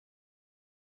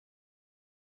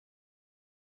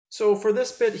So for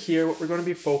this bit here, what we're going to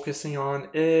be focusing on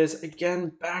is,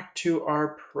 again, back to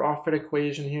our profit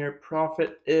equation here.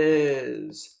 Profit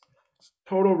is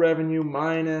total revenue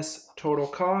minus total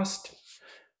cost.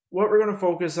 What we're going to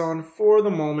focus on for the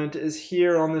moment is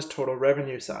here on this total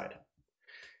revenue side.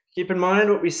 Keep in mind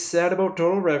what we said about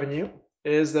total revenue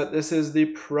is that this is the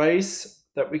price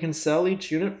that we can sell each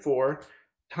unit for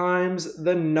times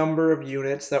the number of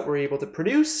units that we're able to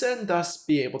produce and thus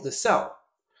be able to sell.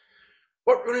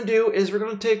 What we're going to do is we're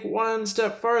going to take one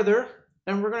step farther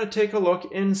and we're going to take a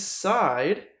look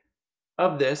inside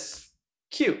of this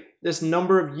Q, this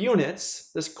number of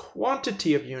units, this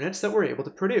quantity of units that we're able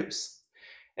to produce.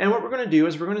 And what we're going to do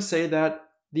is we're going to say that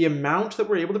the amount that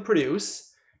we're able to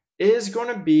produce is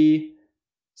going to be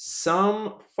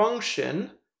some function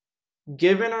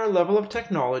given our level of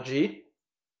technology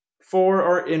for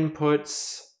our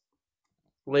inputs,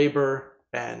 labor,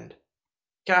 and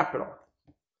capital.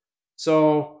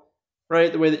 So,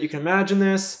 right, the way that you can imagine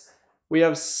this, we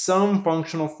have some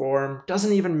functional form.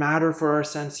 Doesn't even matter for our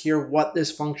sense here what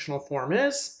this functional form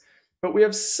is, but we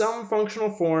have some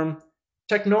functional form.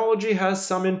 Technology has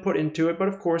some input into it, but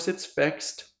of course it's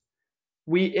fixed.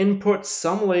 We input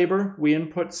some labor, we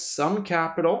input some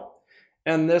capital,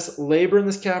 and this labor and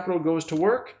this capital goes to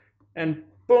work, and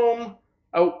boom,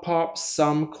 out pops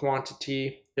some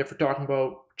quantity. If we're talking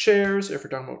about chairs, if we're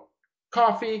talking about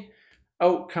coffee,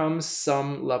 out comes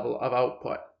some level of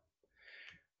output.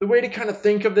 The way to kind of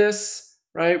think of this,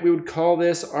 right, we would call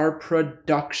this our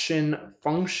production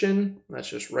function.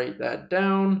 Let's just write that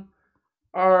down.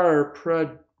 Our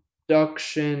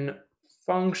production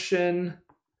function.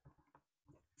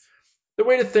 The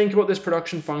way to think about this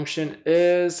production function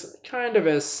is kind of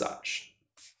as such.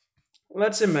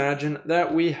 Let's imagine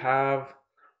that we have,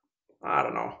 I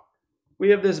don't know, we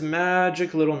have this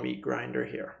magic little meat grinder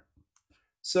here.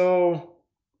 So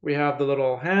we have the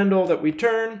little handle that we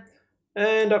turn,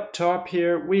 and up top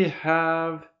here we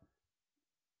have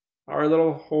our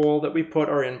little hole that we put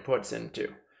our inputs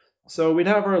into. So we'd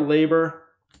have our labor,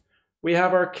 we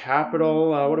have our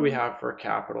capital. What do we have for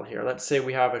capital here? Let's say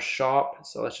we have a shop,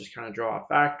 so let's just kind of draw a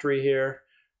factory here.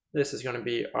 This is going to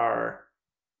be our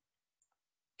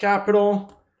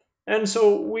capital. And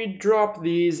so we drop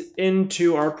these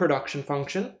into our production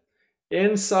function.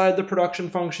 Inside the production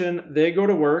function, they go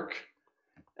to work.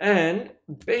 And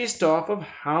based off of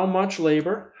how much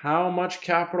labor, how much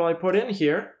capital I put in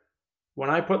here, when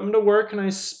I put them to work and I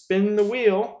spin the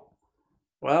wheel,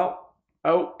 well,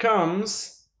 out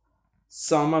comes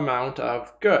some amount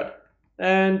of good.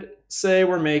 And say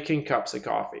we're making cups of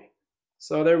coffee.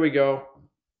 So there we go.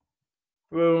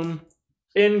 Boom.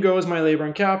 In goes my labor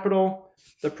and capital.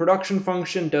 The production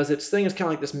function does its thing. It's kind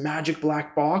of like this magic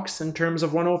black box in terms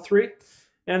of 103.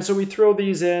 And so we throw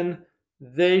these in.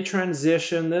 They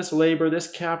transition this labor, this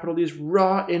capital, these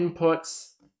raw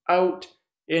inputs out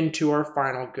into our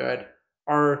final good,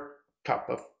 our cup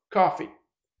of coffee.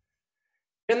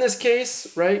 In this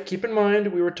case, right, keep in mind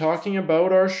we were talking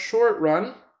about our short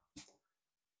run.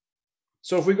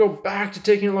 So if we go back to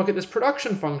taking a look at this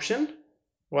production function,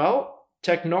 well,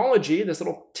 technology, this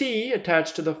little t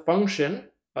attached to the function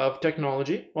of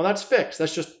technology, well, that's fixed.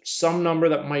 That's just some number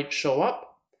that might show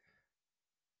up.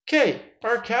 Okay,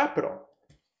 our capital.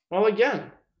 Well,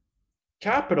 again,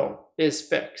 capital is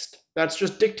fixed. That's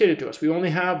just dictated to us. We only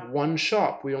have one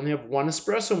shop. We only have one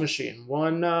espresso machine,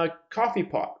 one coffee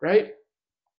pot, right?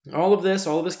 All of this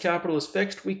capital is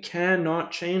fixed. We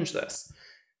cannot change this.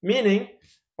 Meaning,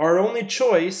 our only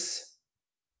choice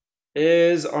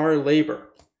is our labor.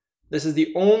 This is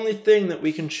the only thing that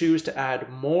we can choose to add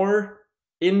more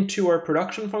into our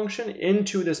production function,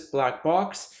 into this black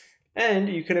box. And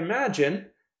you can imagine,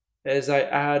 as I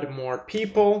add more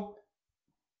people,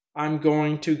 I'm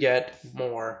going to get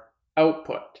more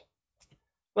output.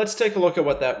 Let's take a look at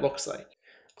what that looks like.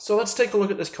 So let's take a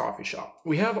look at this coffee shop.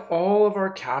 We have all of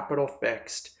our capital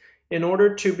fixed. In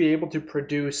order to be able to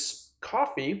produce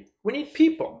coffee, we need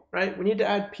people, right? We need to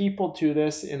add people to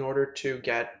this in order to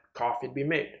get coffee to be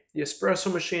made. The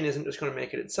espresso machine isn't just going to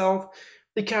make it itself.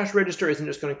 The cash register isn't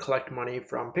just going to collect money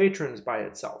from patrons by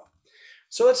itself.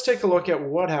 So let's take a look at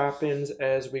what happens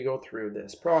as we go through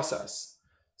this process.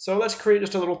 So let's create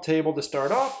just a little table to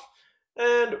start off.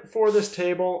 And for this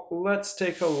table, let's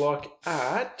take a look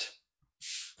at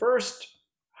first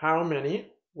how many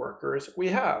workers we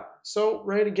have. So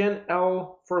right again,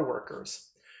 L for workers.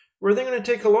 We're then going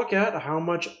to take a look at how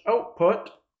much output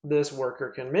this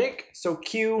worker can make. So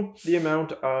Q, the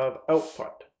amount of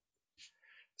output.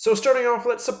 So starting off,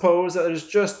 let's suppose that it's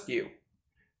just you.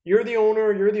 You're the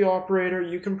owner, you're the operator,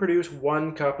 you can produce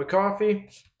 1 cup of coffee.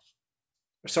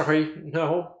 Sorry,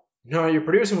 no, No, you're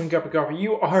producing 1 cup of coffee.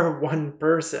 You are one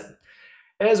person.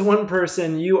 As one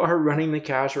person, you are running the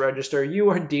cash register, you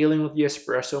are dealing with the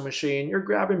espresso machine, you're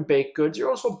grabbing baked goods,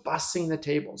 you're also bussing the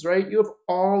tables, right? You have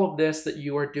all of this that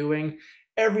you are doing,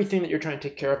 everything that you're trying to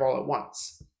take care of all at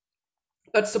once.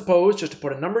 Let's suppose, just to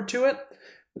put a number to it,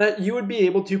 that you would be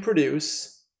able to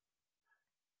produce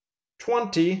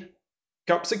 20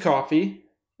 cups of coffee.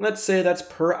 Let's say that's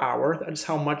per hour. That's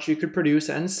how much you could produce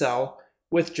and sell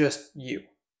with just you.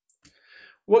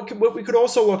 What we could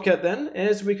also look at then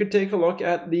is we could take a look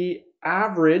at the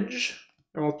average,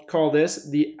 and we'll call this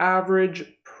the average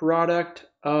product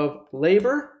of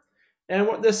labor. And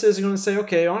what this is going to say,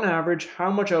 okay, on average,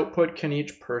 how much output can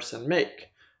each person make?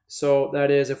 So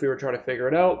that is, if we were trying to figure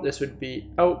it out, this would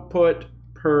be output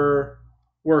per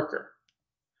worker.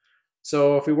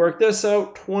 So if we work this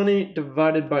out, 20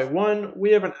 divided by 1,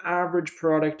 we have an average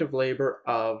product of labor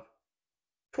of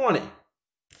 20.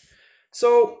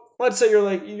 So let's say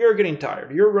you're getting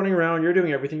tired, you're running around, you're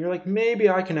doing everything, you're like,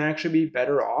 maybe I can actually be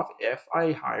better off if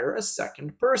I hire a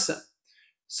second person.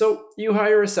 So you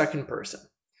hire a second person.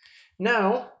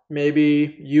 Now,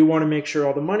 maybe you want to make sure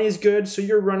all the money is good, so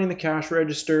you're running the cash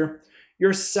register.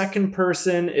 Your second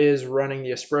person is running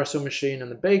the espresso machine and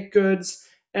the baked goods,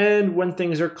 and when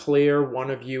things are clear,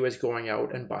 one of you is going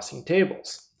out and bussing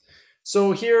tables.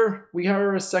 So here we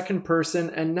hire a second person,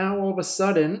 and now all of a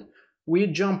sudden, we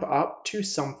jump up to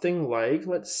something like,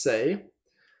 let's say,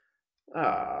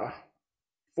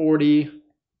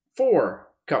 44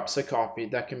 cups of coffee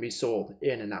that can be sold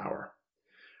in an hour,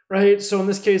 right? So in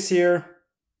this case here,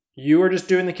 you are just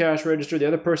doing the cash register. The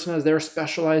other person has their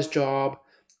specialized job.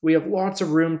 We have lots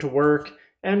of room to work.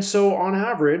 And so on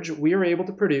average, we are able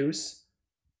to produce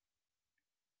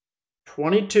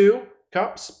 22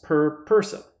 cups per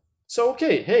person. So,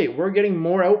 okay, hey, we're getting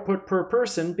more output per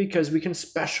person because we can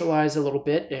specialize a little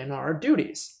bit in our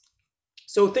duties.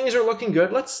 So things are looking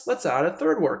good. Let's add a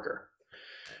third worker.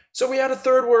 So we add a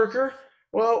third worker.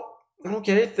 Well,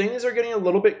 okay, things are getting a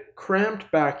little bit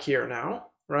cramped back here now,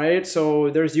 right? So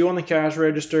there's you on the cash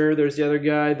register. There's the other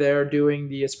guy there doing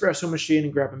the espresso machine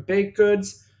and grabbing baked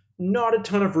goods. Not a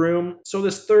ton of room. So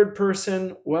this third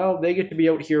person, well, they get to be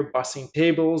out here bussing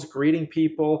tables, greeting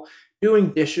people,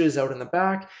 doing dishes out in the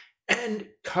back, and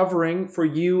covering for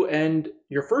you and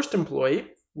your first employee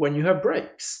when you have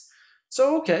breaks.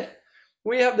 So, okay,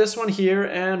 we have this one here,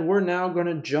 and we're now going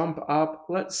to jump up.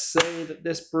 Let's say that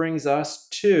this brings us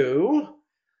to,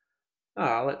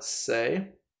 let's say,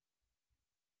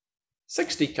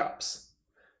 60 cups.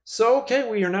 So, okay,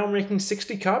 we are now making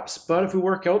 60 cups, but if we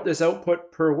work out this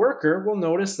output per worker, we'll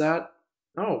notice that,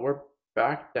 oh, we're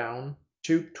back down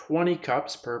to 20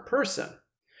 cups per person,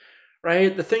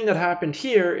 right? The thing that happened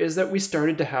here is that we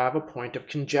started to have a point of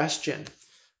congestion.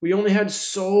 We only had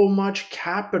so much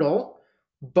capital,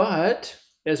 but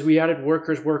as we added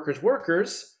workers,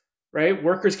 right?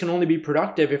 Workers can only be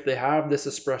productive if they have this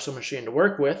espresso machine to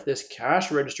work with, this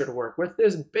cash register to work with,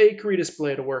 this bakery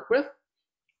display to work with.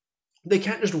 They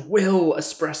can't just will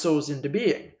espressos into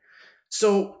being.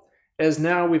 So as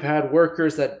now we've had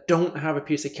workers that don't have a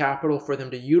piece of capital for them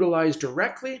to utilize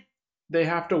directly, they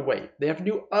have to wait. They have to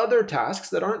do other tasks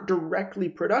that aren't directly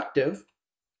productive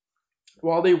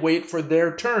while they wait for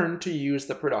their turn to use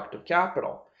the productive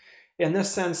capital. In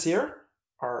this sense here,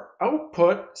 our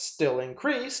output still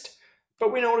increased,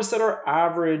 but we notice that our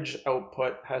average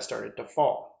output has started to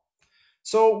fall.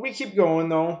 So we keep going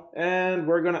though, and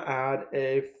we're going to add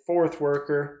a fourth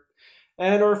worker.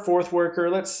 And our fourth worker,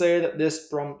 let's say that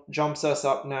this jumps us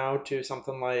up now to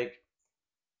something like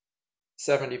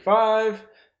 75.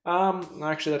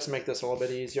 Actually, let's make this a little bit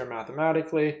easier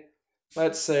mathematically.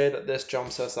 Let's say that this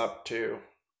jumps us up to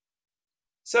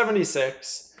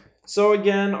 76. So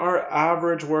again, our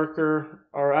average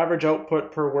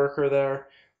output per worker there,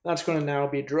 that's going to now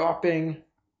be dropping.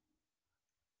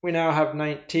 We now have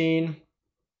 19.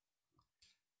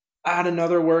 Add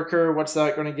another worker, what's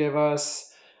that going to give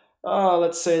us?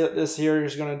 Let's say that this here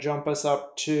is going to jump us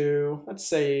up to, let's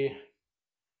say,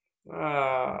 where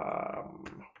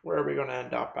are we going to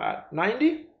end up at?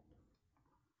 90?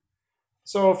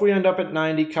 So if we end up at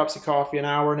 90 cups of coffee an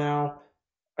hour now,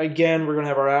 again, we're going to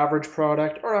have our average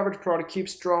product. Our average product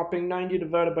keeps dropping. 90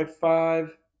 divided by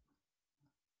 5,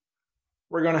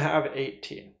 we're going to have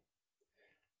 18.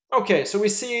 Okay, so we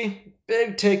see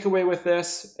big takeaway with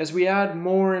this. As we add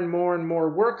more and more and more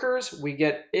workers, we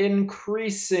get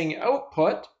increasing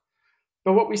output.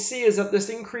 But what we see is that this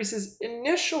increases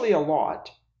initially a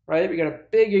lot, right? We get a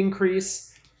big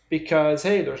increase because,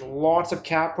 hey, there's lots of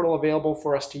capital available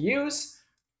for us to use.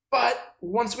 But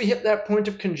once we hit that point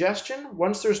of congestion,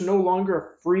 once there's no longer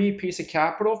a free piece of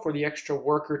capital for the extra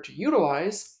worker to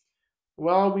utilize,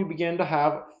 well, we begin to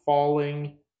have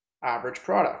falling average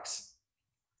products.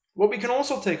 What we can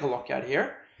also take a look at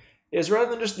here is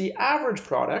rather than just the average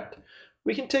product,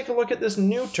 we can take a look at this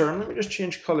new term. Let me just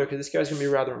change color because this guy's going to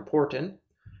be rather important.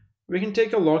 We can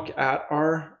take a look at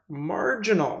our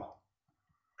marginal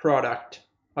product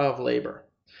of labor.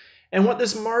 And what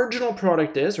this marginal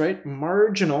product is, right?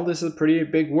 Marginal, this is a pretty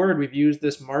big word. We've used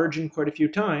this margin quite a few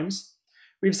times.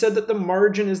 We've said that the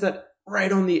margin is that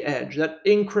right on the edge, that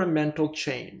incremental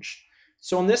change.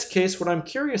 So in this case, what I'm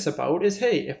curious about is,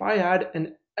 hey, if I add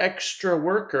an extra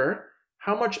worker,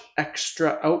 how much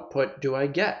extra output do I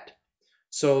get?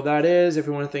 So that is, if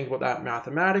we want to think about that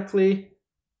mathematically,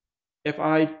 if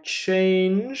I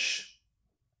change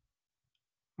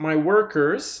my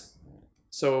workers,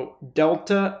 so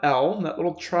delta L, that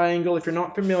little triangle, if you're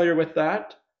not familiar with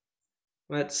that,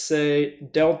 let's say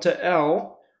delta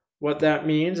L, what that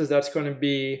means is that's going to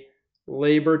be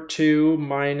labor 2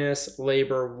 minus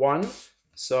labor 1.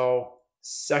 So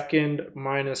second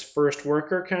minus first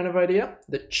worker kind of idea,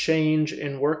 the change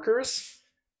in workers.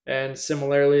 And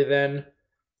similarly then,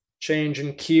 change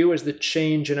in Q is the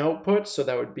change in output. So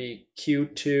that would be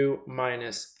Q2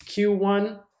 minus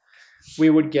Q1. We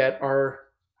would get our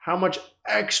how much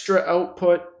extra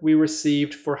output we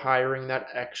received for hiring that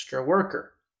extra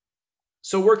worker.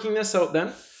 So working this out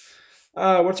then,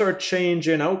 what's our change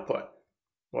in output?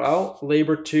 Well,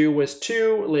 labor 2 was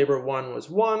 2, labor 1 was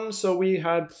 1, so we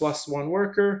had plus 1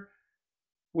 worker.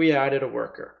 We added a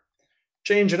worker.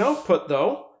 Change in output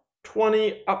though,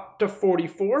 20 up to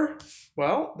 44.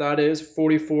 Well, that is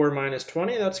 44 minus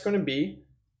 20. That's going to be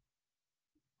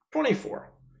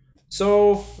 24.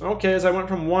 So, okay, as I went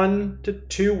from 1 to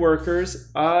 2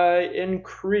 workers, I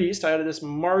added this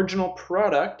marginal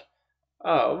product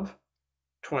of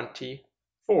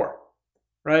 24,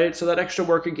 right? So that extra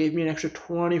worker gave me an extra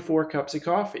 24 cups of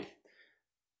coffee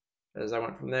as I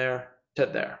went from there to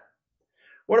there.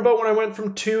 What about when I went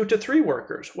from 2 to 3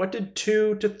 workers? What did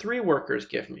 2 to 3 workers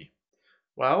give me?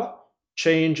 Well,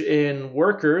 change in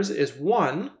workers is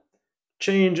 1.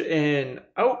 Change in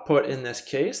output in this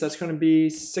case, that's going to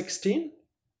be 16.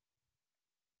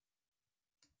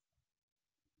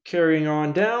 Carrying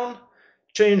on down,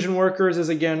 change in workers is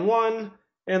again 1.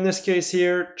 In this case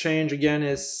here, change again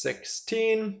is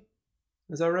 16.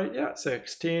 Is that right? Yeah,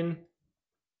 16.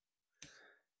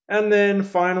 And then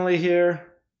finally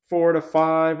here, 4 to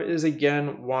 5 is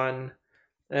again 1.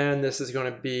 And this is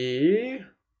going to be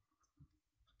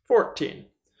 14.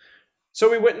 So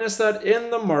we witness that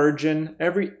in the margin,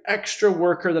 every extra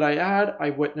worker that I add,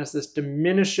 I witness this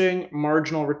diminishing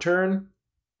marginal return.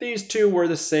 These two were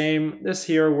the same. This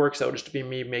here works out just to be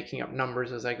me making up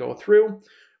numbers as I go through.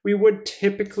 We would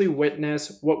typically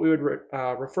witness what we would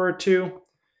refer to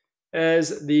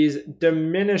as these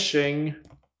diminishing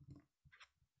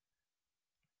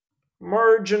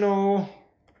marginal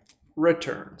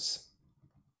returns.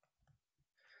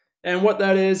 And what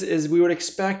that is we would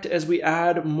expect as we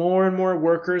add more and more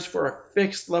workers for a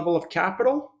fixed level of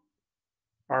capital,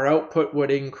 our output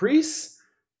would increase,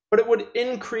 but it would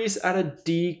increase at a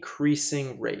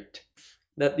decreasing rate.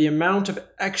 That the amount of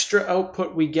extra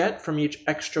output we get from each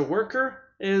extra worker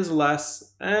is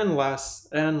less and less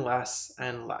and less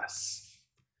and less.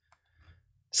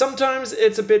 Sometimes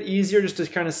it's a bit easier just to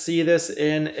kind of see this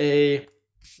in a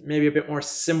maybe a bit more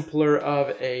simpler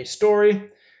of a story.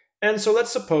 And so let's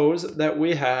suppose that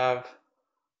we have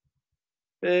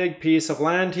a big piece of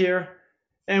land here,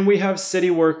 and we have city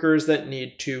workers that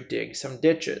need to dig some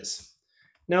ditches.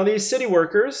 Now these city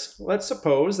workers, let's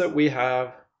suppose that we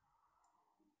have,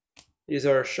 these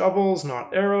are shovels,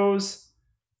 not arrows.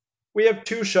 We have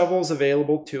 2 shovels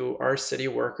available to our city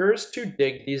workers to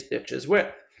dig these ditches with.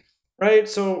 Right,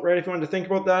 so if you want to think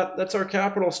about that, that's our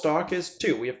capital stock is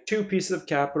 2. We have 2 pieces of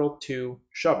capital, 2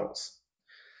 shovels.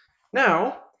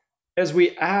 Now, as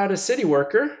we add a city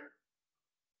worker,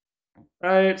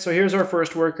 right, so here's our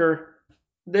first worker.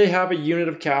 They have a unit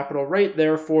of capital right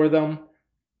there for them.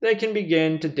 They can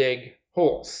begin to dig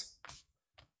holes.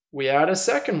 We add a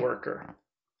second worker.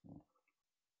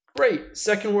 Great,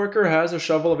 second worker has a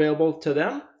shovel available to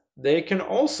them. They can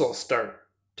also start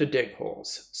to dig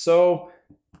holes. So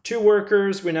 2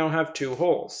 workers, we now have 2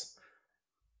 holes.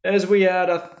 As we add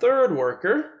a third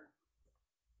worker,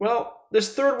 well,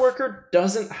 this third worker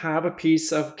doesn't have a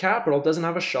piece of capital, doesn't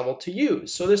have a shovel to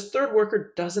use. So this third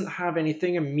worker doesn't have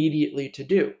anything immediately to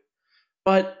do.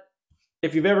 But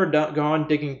if you've ever gone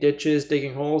digging ditches,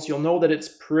 digging holes, you'll know that it's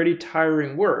pretty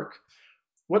tiring work.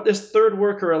 What this third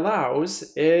worker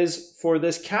allows is for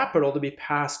this capital to be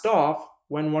passed off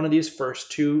when one of these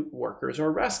first 2 workers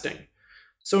are resting.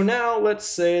 So now let's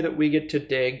say that we get to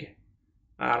dig,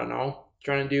 I don't know,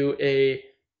 trying to do a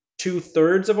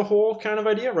 2/3 of a whole kind of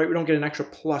idea, right? We don't get an extra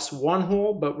 +1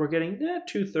 whole, but we're getting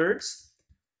 2/3.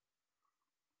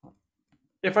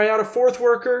 If I add a 4th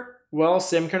worker, well,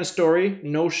 same kind of story,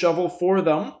 no shovel for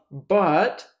them,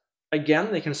 but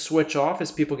again, they can switch off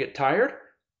as people get tired.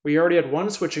 We already had one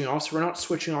switching off, so we're not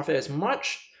switching off as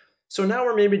much. So now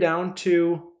we're maybe down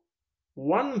to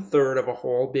 1/3 of a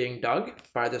hole being dug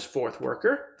by this 4th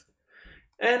worker,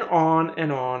 and on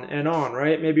and on and on,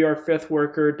 right? Maybe our 5th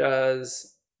worker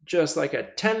does just like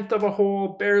 1/10 of a hole,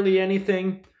 barely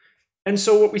anything. And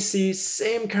so what we see,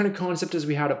 same kind of concept as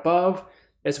we had above.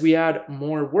 As we add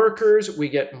more workers, we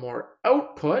get more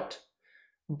output,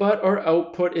 but our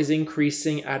output is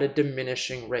increasing at a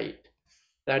diminishing rate.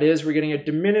 That is, we're getting a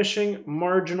diminishing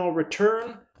marginal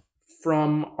return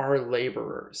from our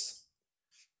laborers.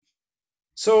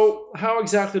 So how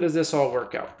exactly does this all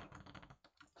work out?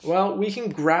 Well, we can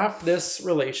graph this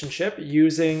relationship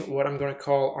using what I'm going to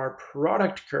call our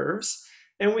product curves,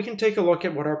 and we can take a look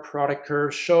at what our product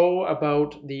curves show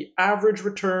about the average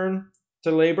return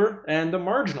to labor and the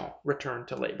marginal return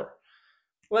to labor.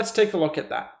 Let's take a look at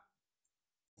that.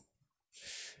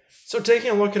 So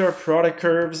taking a look at our product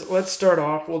curves, let's start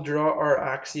off, we'll draw our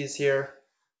axes here.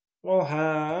 We'll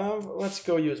have, let's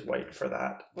go use white for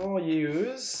that. We'll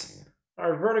use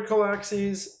our vertical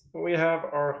axes, we have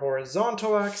our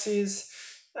horizontal axes,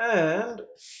 and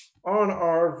on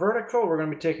our vertical, we're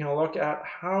going to be taking a look at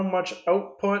how much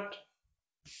output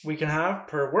we can have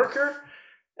per worker,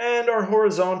 and our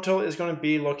horizontal is going to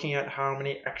be looking at how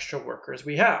many extra workers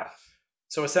we have.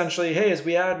 So essentially, hey, as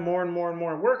we add more and more and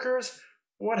more workers,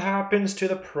 what happens to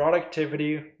the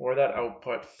productivity or that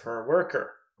output per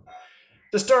worker?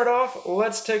 To start off,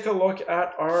 let's take a look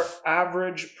at our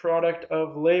average product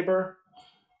of labor.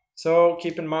 So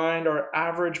keep in mind our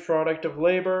average product of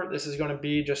labor, this is going to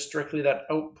be just strictly that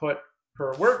output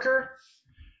per worker.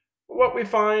 What we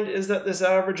find is that this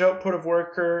average output of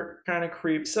worker kind of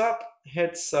creeps up,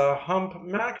 hits a hump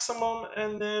maximum,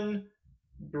 and then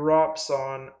drops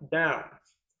on down.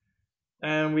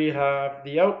 And we have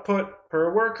the output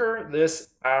per worker,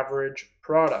 this average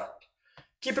product.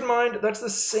 Keep in mind, that's the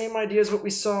same idea as what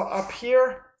we saw up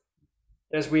here.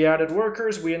 As we added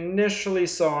workers, we initially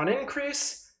saw an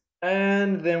increase,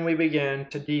 and then we began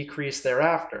to decrease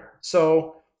thereafter.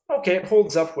 So, okay, it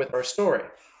holds up with our story.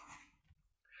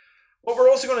 What we're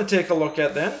also going to take a look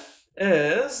at then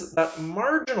is that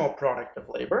marginal product of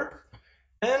labor,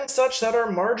 and such that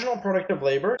our marginal product of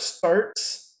labor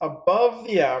starts above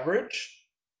the average,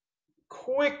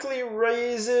 quickly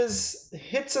raises,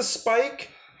 hits a spike,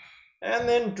 and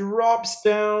then drops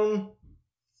down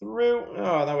through,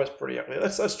 oh, that was pretty ugly.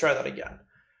 Let's try that again.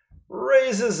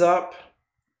 Raises up,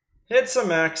 hits a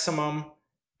maximum,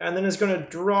 and then is going to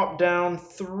drop down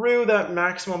through that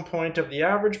maximum point of the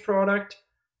average product,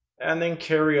 and then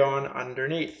carry on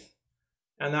underneath.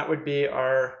 And that would be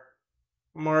our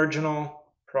marginal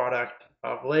product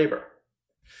of labor.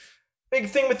 Big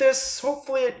thing with this,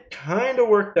 hopefully it kind of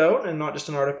worked out and not just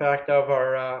an artifact of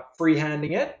our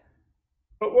freehanding it,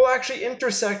 but we'll actually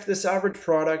intersect this average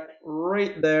product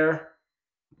right there.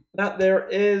 That there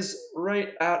is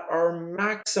right at our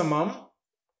maximum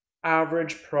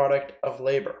average product of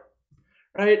labor.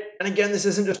 Right? And again, this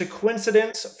isn't just a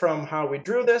coincidence from how we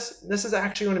drew this. This is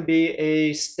actually going to be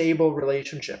a stable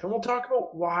relationship. And we'll talk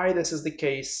about why this is the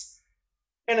case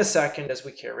in a second as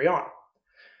we carry on.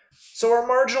 So our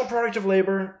marginal product of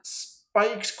labor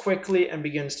spikes quickly and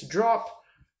begins to drop.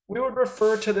 We would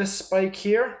refer to this spike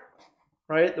here,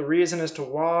 right? The reason as to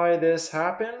why this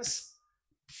happens.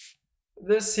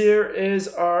 This here is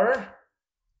our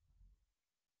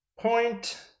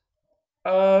point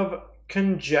of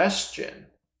congestion,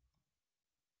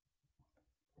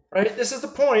 right? This is the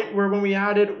point where when we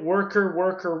added worker,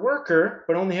 worker, worker,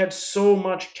 but only had so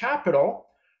much capital,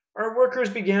 our workers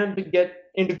began to get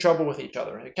into trouble with each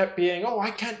other. It kept being, oh,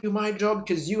 I can't do my job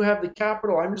because you have the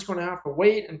capital. I'm just going to have to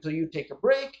wait until you take a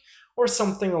break, or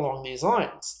something along these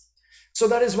lines. So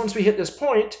that is, once we hit this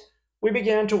point, we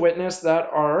began to witness that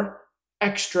our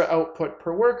extra output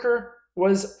per worker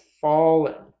was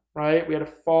falling, right? We had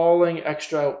a falling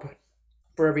extra output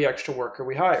for every extra worker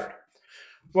we hired.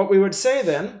 What we would say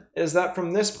then is that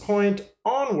from this point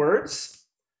onwards,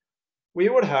 we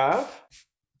would have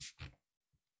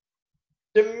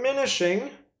diminishing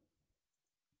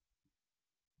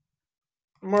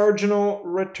marginal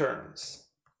returns.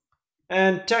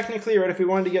 And technically, right, if we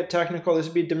wanted to get technical, this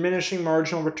would be diminishing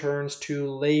marginal returns to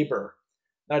labor.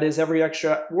 That is, every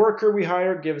extra worker we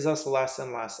hire gives us less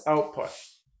and less output.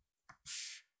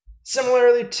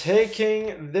 Similarly,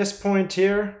 taking this point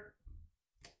here,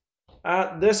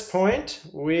 at this point,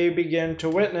 we begin to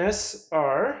witness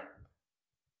our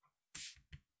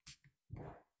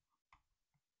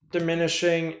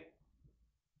diminishing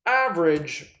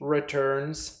average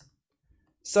returns,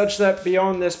 such that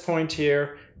beyond this point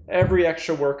here, every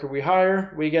extra worker we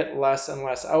hire, we get less and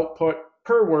less output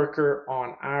per worker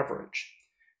on average.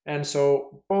 And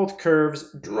so both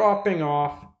curves dropping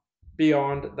off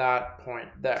beyond that point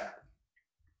there.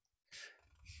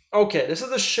 Okay, this is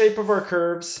the shape of our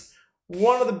curves.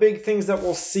 One of the big things that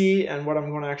we'll see, and what I'm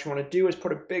going to actually want to do, is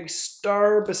put a big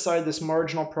star beside this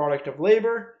marginal product of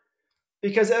labor,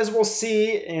 because as we'll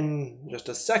see in just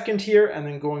a second here, and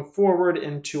then going forward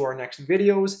into our next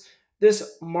videos,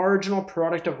 this marginal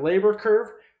product of labor curve,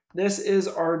 this is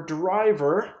our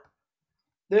driver.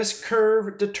 This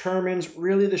curve determines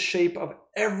really the shape of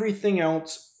everything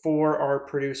else for our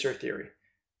producer theory.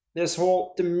 This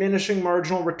whole diminishing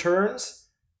marginal returns,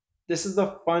 this is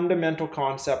the fundamental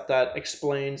concept that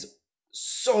explains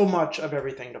so much of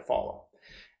everything to follow.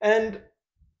 And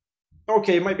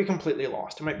okay, it might be completely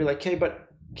lost. It might be like, okay, but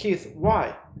Keith,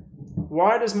 why?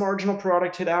 Why does marginal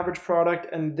product hit average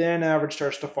product and then average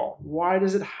starts to fall? Why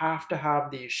does it have to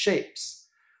have these shapes?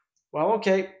 Well,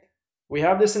 okay, we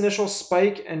have this initial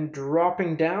spike and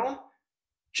dropping down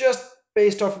just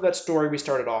based off of that story we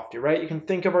started off to, right? You can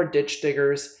think of our ditch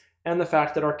diggers and the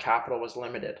fact that our capital was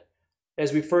limited.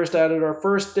 As we first added our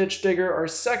first ditch digger, our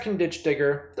second ditch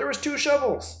digger, there was 2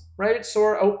 shovels, right? So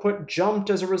our output jumped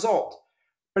as a result.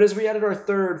 But as we added our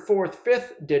third, fourth,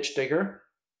 fifth ditch digger,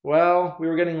 well, we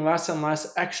were getting less and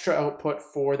less extra output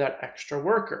for that extra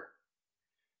worker.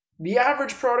 The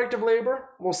average product of labor,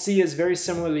 we'll see, is very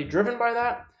similarly driven by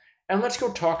that, and let's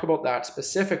go talk about that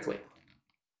specifically.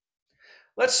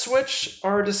 Let's switch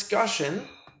our discussion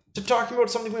to talking about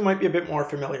something we might be a bit more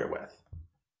familiar with.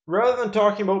 Rather than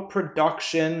talking about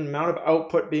production, amount of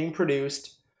output being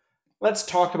produced, let's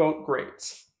talk about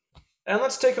grades. And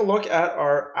let's take a look at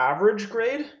our average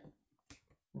grade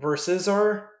versus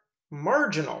our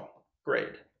marginal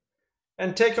grade.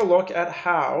 And take a look at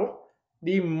how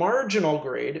the marginal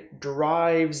grade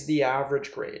drives the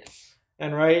average grade.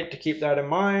 And right, to keep that in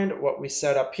mind, what we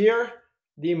set up here,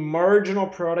 the marginal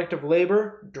product of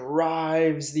labor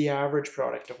drives the average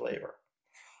product of labor.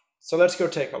 So let's go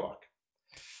take a look.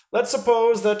 Let's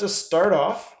suppose that to start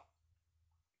off,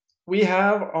 we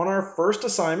have on our first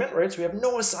assignment, right? So we have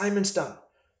no assignments done.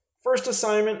 First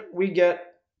assignment, we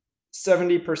get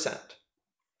 70%.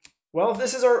 Well, if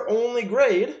this is our only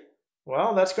grade,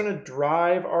 well, that's going to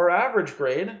drive our average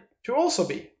grade to also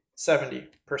be 70%,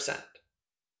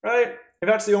 right? If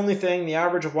that's the only thing, the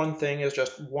average of one thing is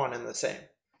just one and the same.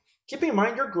 Keeping in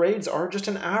mind, your grades are just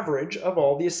an average of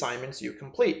all the assignments you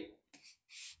complete.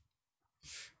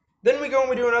 Then we go and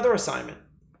we do another assignment.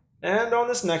 And on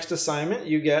this next assignment,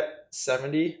 you get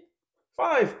 75%.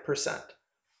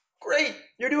 Great,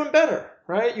 you're doing better,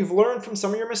 right? You've learned from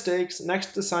some of your mistakes.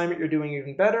 Next assignment, you're doing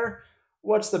even better.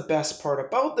 What's the best part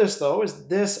about this, though, is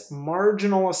this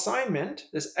marginal assignment,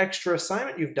 this extra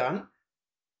assignment you've done,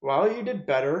 well, you did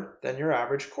better than your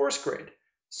average course grade.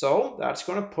 So that's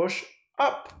going to push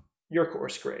up your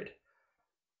course grade.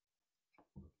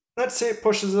 Let's say it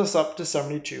pushes us up to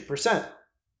 72%.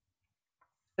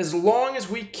 As long as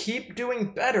we keep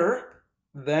doing better,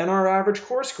 then our average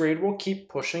course grade will keep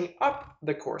pushing up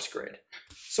the course grade.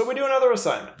 So we do another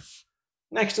assignment.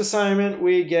 Next assignment,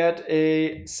 we get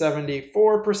a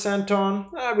 74%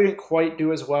 on. We didn't quite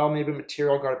do as well. Maybe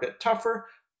material got a bit tougher,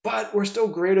 but we're still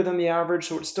greater than the average,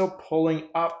 so it's still pulling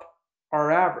up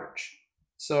our average.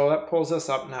 So that pulls us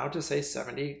up now to say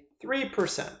 73%.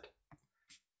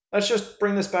 Let's just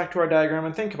bring this back to our diagram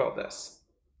and think about this.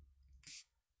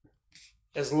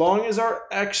 As long as our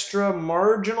extra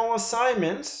marginal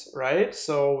assignments, right,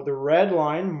 so the red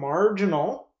line,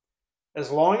 marginal, as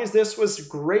long as this was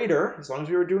greater, as long as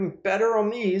we were doing better on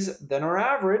these than our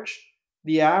average,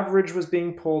 the average was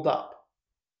being pulled up,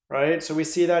 right? So we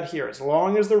see that here. As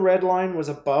long as the red line was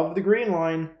above the green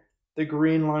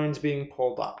line's being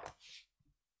pulled up.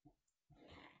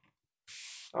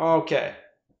 Okay,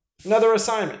 another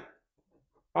assignment.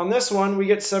 On this one, we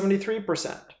get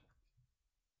 73%.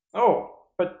 Oh,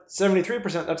 but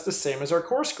 73%, that's the same as our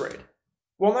course grade.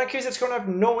 Well, in that case, it's going to have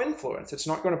no influence. It's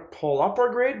not going to pull up our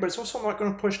grade, but it's also not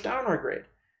going to push down our grade.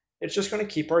 It's just going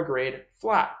to keep our grade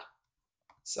flat.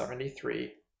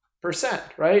 73%,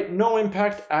 right? No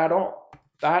impact at all.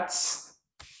 That's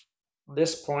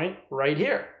this point right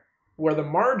here, where the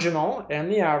marginal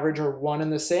and the average are one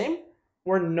and the same.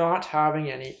 We're not having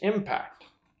any impact.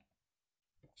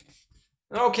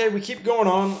 Okay, we keep going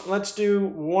on. Let's do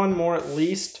one more at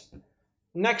least.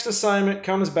 Next assignment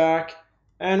comes back,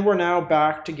 And we're now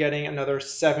back to getting another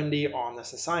 70 on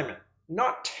this assignment.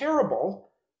 Not terrible,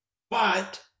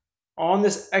 but on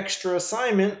this extra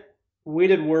assignment, we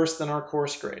did worse than our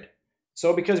course grade.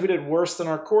 So because we did worse than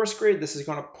our course grade, this is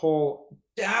going to pull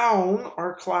down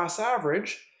our class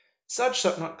average, such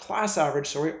that, not class average,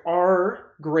 sorry,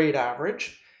 our grade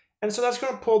average. And so that's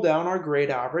going to pull down our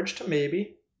grade average to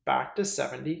maybe back to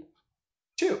 72.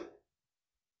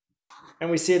 And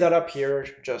we see that up here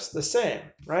just the same,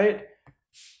 right?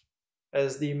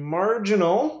 As the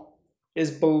marginal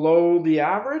is below the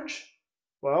average,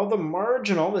 well, the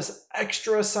marginal, this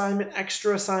extra assignment,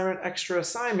 extra assignment, extra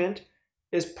assignment,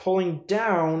 is pulling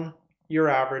down your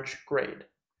average grade.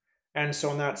 And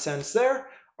so in that sense there,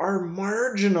 our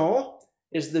marginal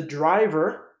is the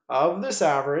driver of this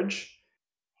average.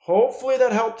 Hopefully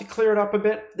that helped to clear it up a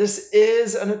bit. This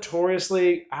is a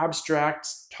notoriously abstract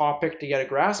topic to get a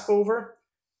grasp over.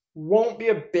 Won't be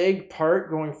a big part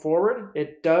going forward.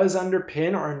 It does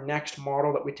underpin our next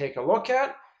model that we take a look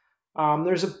at.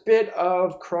 There's a bit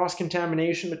of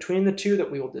cross-contamination between the two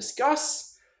that we will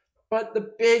discuss, but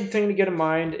the big thing to get in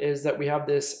mind is that we have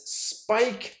this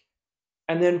spike,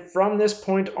 and then from this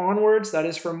point onwards, that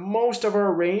is for most of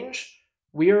our range,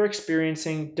 we are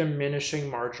experiencing diminishing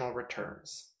marginal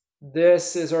returns.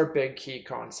 This is our big key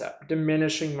concept,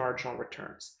 diminishing marginal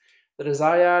returns. That as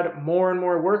I add more and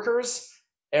more workers,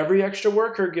 every extra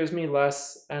worker gives me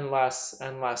less and less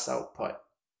and less output.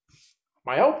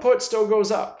 My output still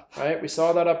goes up, right? We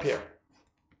saw that up here.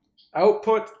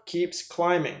 Output keeps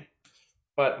climbing,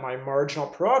 but my marginal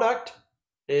product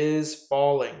is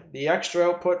falling. The extra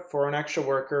output for an extra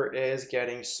worker is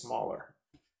getting smaller.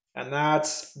 And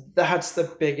that's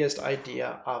the biggest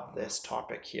idea of this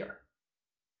topic here.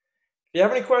 If you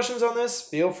have any questions on this,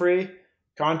 feel free,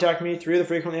 contact me through the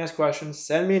frequently asked questions,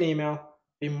 send me an email.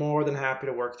 Be more than happy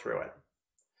to work through it.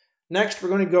 Next, we're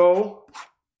going to go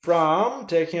from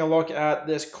taking a look at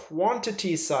this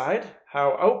quantity side,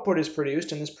 how output is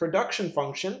produced in this production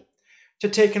function, to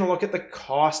taking a look at the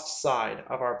cost side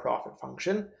of our profit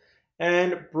function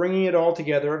and bringing it all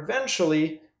together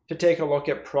eventually to take a look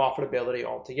at profitability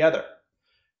altogether.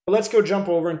 But let's go jump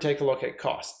over and take a look at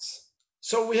costs.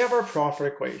 So we have our profit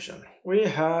equation. We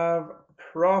have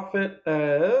profit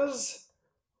as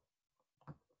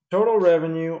total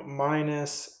revenue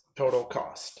minus total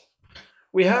cost.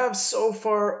 We have so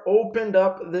far opened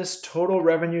up this total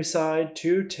revenue side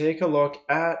to take a look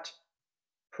at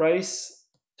price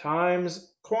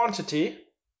times quantity,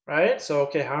 right? So,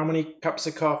 okay, how many cups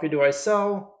of coffee do I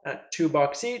sell at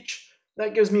 $2 each?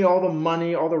 That gives me all the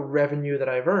money, all the revenue that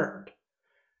I've earned.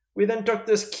 We then took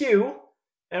this Q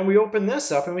and we opened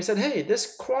this up and we said, hey,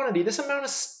 this quantity, this amount of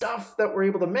stuff that we're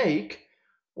able to make,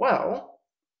 well,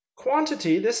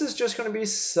 quantity, this is just going to be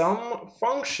some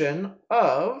function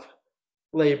of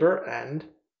labor and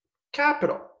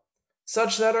capital,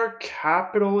 such that our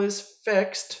capital is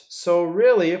fixed. So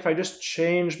really, if I just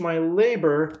change my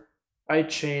labor, I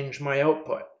change my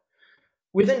output.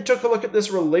 We then took a look at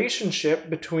this relationship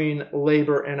between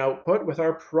labor and output with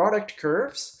our product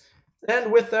curves.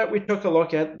 And with that, we took a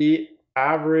look at the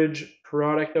average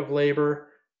product of labor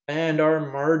and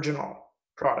our marginal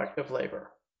product of labor.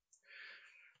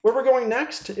 Where we're going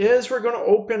next is we're going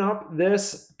to open up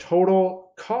this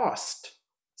total cost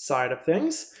side of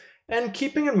things. And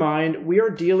keeping in mind, we are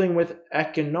dealing with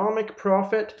economic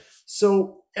profit.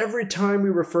 So every time we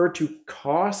refer to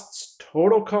costs,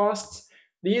 total costs,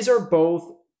 these are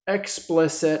both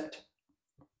explicit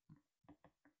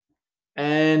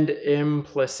and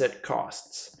implicit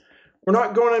costs. We're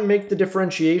not going to make the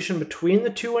differentiation between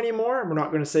the two anymore. We're not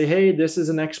going to say, hey, this is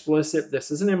an explicit, this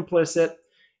is an implicit.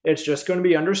 It's just going to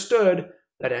be understood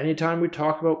that anytime we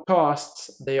talk about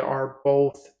costs, they are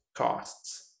both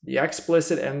costs, the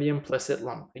explicit and the implicit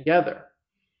lumped together.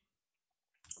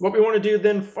 What we want to do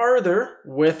then further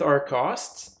with our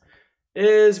costs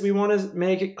is we want to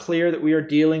make it clear that we are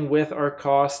dealing with our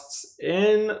costs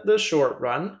in the short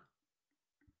run,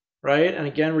 right? And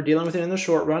again, we're dealing with it in the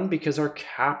short run because our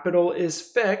capital is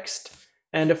fixed.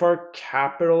 And if our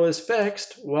capital is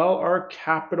fixed, well, our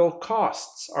capital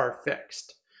costs are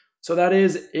fixed. So that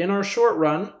is, in our short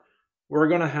run, we're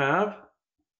going to have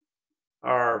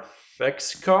our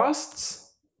fixed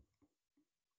costs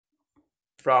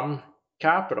from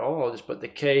capital. I'll just put the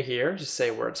K here to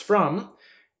say where it's from.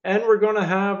 And we're going to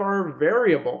have our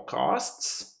variable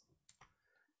costs.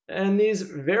 And these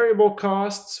variable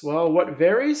costs, well, what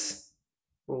varies?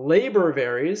 Labor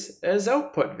varies as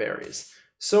output varies.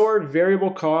 So our variable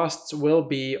costs will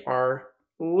be our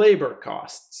labor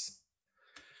costs.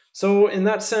 So in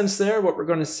that sense there, what we're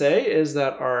going to say is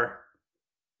that our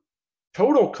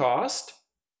total cost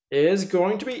is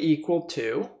going to be equal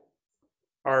to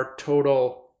our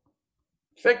total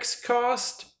fixed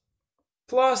cost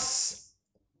plus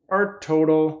our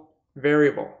total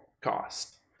variable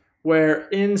cost, where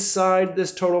inside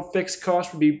this total fixed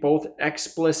cost would be both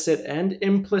explicit and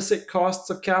implicit costs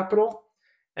of capital,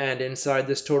 and inside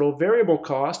this total variable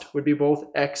cost would be both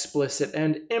explicit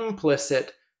and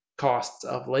implicit costs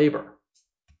of labor.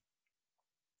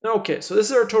 Okay, so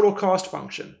this is our total cost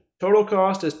function. Total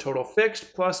cost is total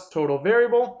fixed plus total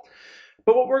variable.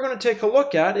 But what we're going to take a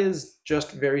look at is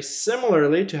just very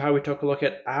similarly to how we took a look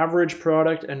at average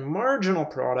product and marginal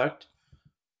product.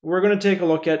 We're going to take a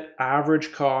look at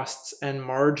average costs and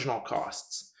marginal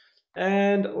costs.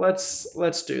 And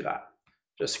let's do that.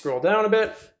 Just scroll down a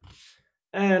bit.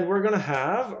 And we're going to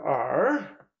have our,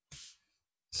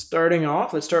 starting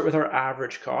off, let's start with our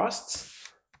average costs.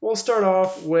 We'll start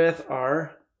off with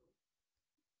our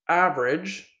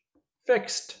average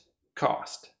fixed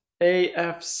cost.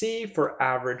 AFC for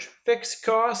average fixed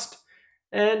cost.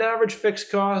 And average fixed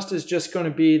cost is just going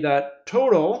to be that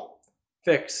total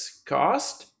fixed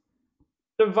cost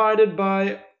divided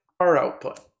by our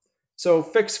output. So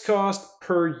fixed cost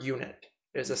per unit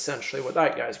is essentially what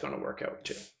that guy's going to work out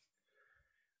to.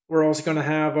 We're also going to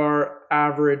have our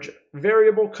average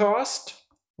variable cost,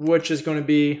 which is going to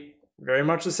be very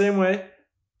much the same way,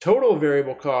 total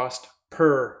variable cost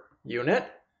per unit.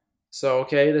 So,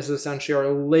 okay, this is essentially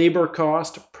our labor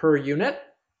cost per unit.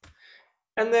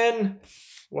 And then,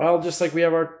 well, just like we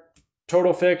have our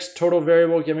total fixed, total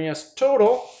variable giving us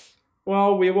total,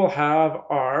 well, we will have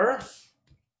our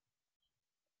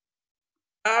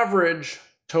average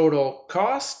total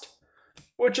cost,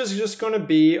 which is just going to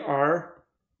be our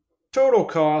total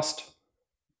cost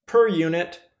per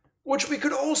unit, which we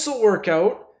could also work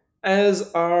out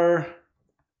as our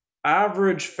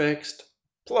average fixed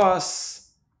plus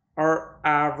our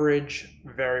average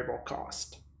variable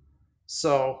cost.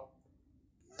 So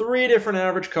 3 different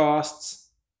average costs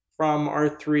from our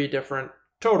 3 different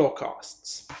total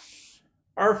costs.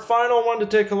 Our final one to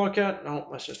take a look at, no,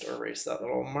 let's just erase that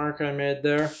little mark I made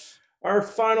there. Our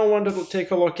final one to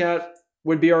take a look at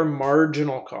would be our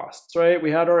marginal costs, right?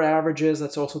 We had our averages,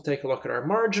 let's also take a look at our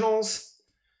marginals.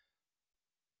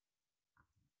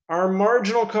 Our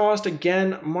marginal cost,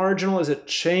 again, marginal is a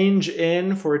change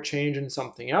in for a change in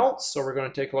something else. So we're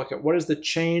going to take a look at what is the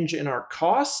change in our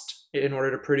cost in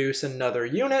order to produce another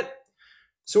unit.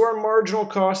 So our marginal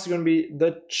cost is going to be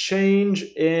the change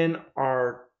in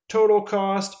our total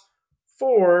cost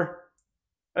for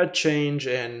a change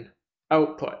in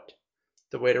output.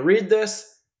 The way to read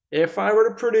this, if I were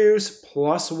to produce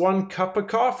plus 1 cup of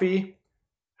coffee,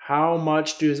 how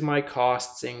much does my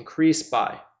costs increase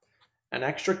by? An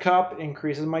extra cup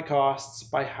increases my costs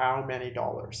by how many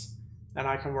dollars? And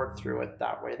I can work through it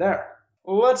that way there.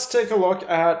 Let's take a look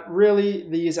at really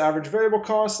these average variable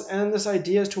costs and this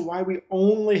idea as to why we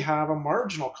only have a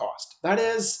marginal cost. That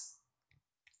is,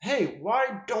 hey,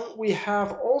 why don't we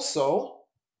have also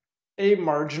a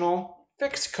marginal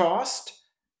fixed cost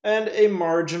and a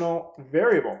marginal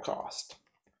variable cost?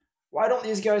 Why don't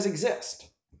these guys exist?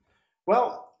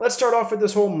 Well, let's start off with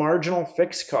this whole marginal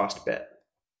fixed cost bit.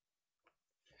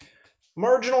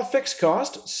 Marginal fixed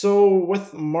cost, so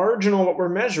with marginal what we're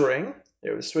measuring,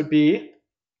 this would be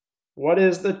what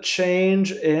is the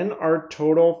change in our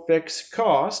total fixed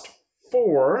cost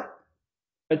for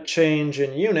a change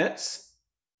in units,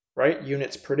 right?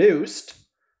 Units produced.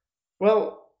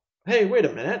 Well, hey, wait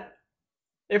a minute.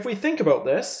 If we think about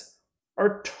this,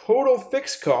 our total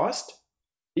fixed cost,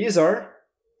 these are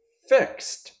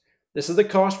fixed. This is the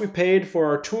cost we paid for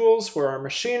our tools, for our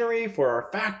machinery, for our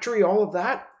factory, all of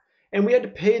that. And we had to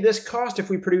pay this cost if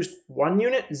we produced 1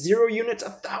 unit, 0 units,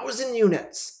 1,000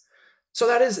 units. So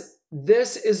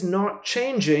this is not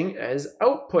changing as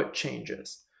output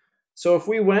changes. So if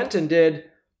we went and did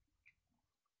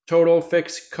total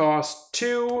fixed cost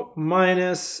 2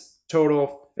 minus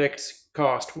total fixed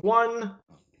cost 1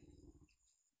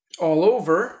 all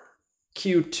over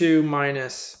Q2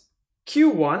 minus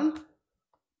Q1,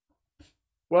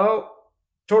 well,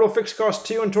 total fixed cost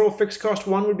 2 and total fixed cost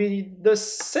 1 would be the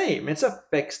same. It's a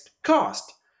fixed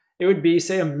cost. It would be,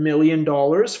 say, $1 million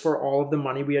for all of the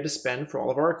money we had to spend for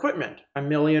all of our equipment. 1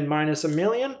 million minus 1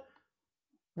 million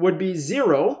would be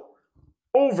 0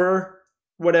 over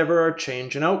whatever our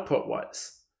change in output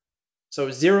was. So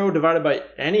 0 divided by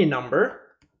any number,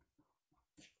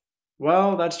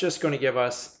 well, that's just going to give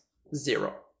us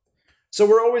 0. So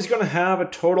we're always going to have a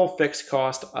total fixed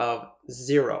cost of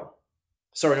 0.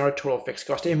 Sorry, not a total fixed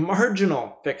cost, a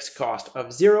marginal fixed cost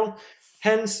of 0,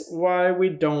 hence why we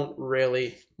don't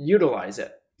really utilize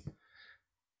it.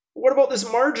 What about this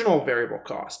marginal variable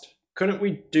cost? couldn't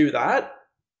we do that?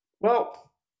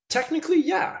 Well, technically,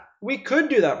 yeah, we could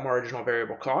do that marginal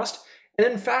variable cost. And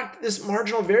in fact, this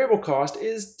marginal variable cost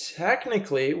is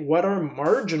technically what our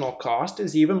marginal cost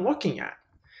is even looking at.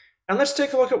 And let's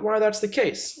take a look at why that's the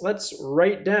case. Let's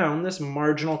write down this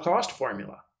marginal cost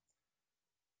formula.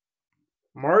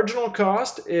 Marginal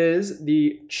cost is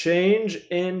the change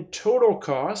in total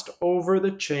cost over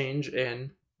the change in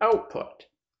output.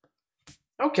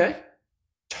 Okay,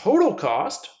 total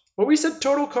cost. Well, we said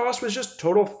total cost was just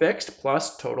total fixed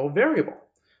plus total variable.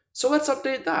 So let's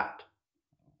update that.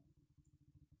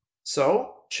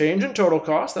 So change in total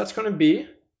cost, that's going to be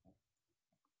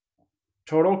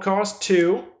total cost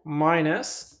 2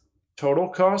 minus total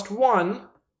cost 1,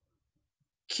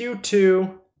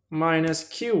 Q2 minus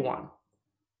Q1.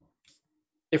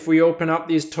 If we open up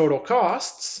these total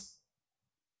costs,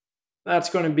 that's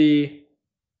going to be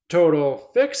total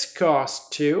fixed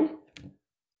cost 2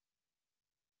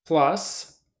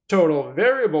 plus total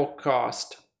variable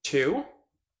cost 2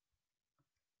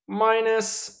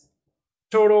 minus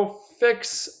total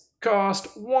fixed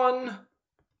cost 1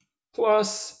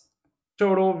 plus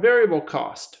total variable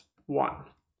cost 1.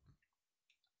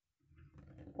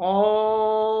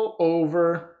 All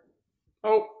over,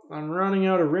 oh, I'm running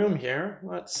out of room here.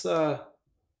 Let's, there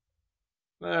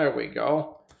we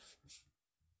go.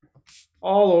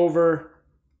 All over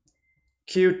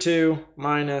Q2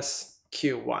 minus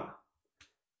Q1.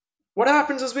 What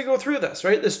happens as we go through this,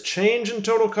 right? This change in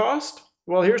total cost.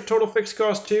 Well, here's total fixed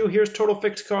cost 2, here's total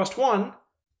fixed cost 1.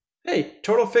 Hey,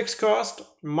 total fixed cost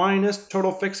minus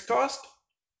total fixed cost.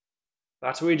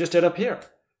 That's what we just did up here.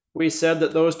 We said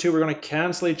that those two were going to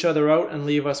cancel each other out and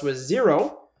leave us with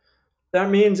 0. That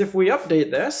means if we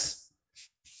update this,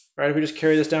 right, if we just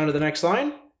carry this down to the next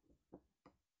line,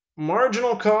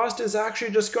 marginal cost is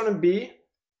actually just going to be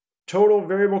total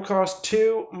variable cost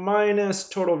 2 minus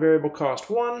total variable cost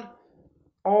 1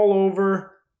 all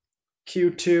over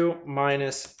Q2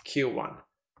 minus Q1.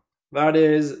 That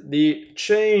is the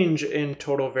change in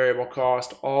total variable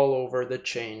cost all over the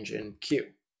change in Q.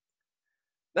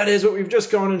 That is what we've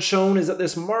just gone and shown is that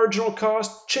this marginal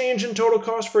cost, change in total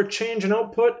cost for change in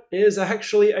output is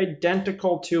actually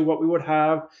identical to what we would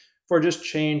have for just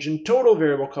change in total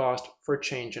variable cost for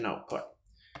change in output.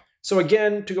 So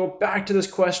again, to go back to this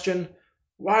question,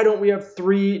 why don't we have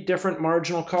 3 different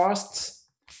marginal costs?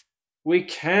 We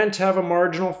can't have a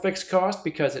marginal fixed cost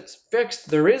because it's fixed.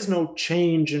 There is no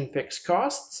change in fixed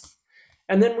costs.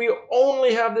 And then we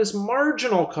only have this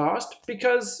marginal cost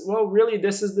because, well, really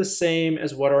this is the same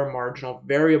as what our marginal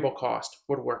variable cost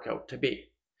would work out to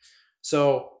be.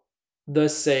 So the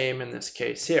same in this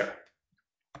case here.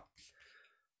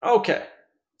 Okay,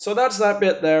 so that's that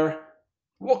bit there.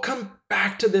 We'll come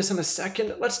back to this in a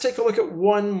second. Let's take a look at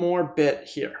one more bit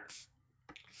here.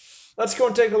 Let's go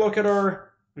and take a look at our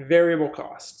variable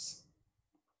costs.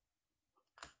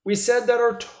 We said that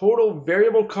our total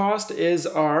variable cost is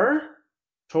our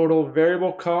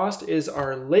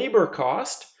labor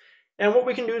cost. And what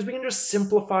we can do is we can just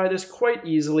simplify this quite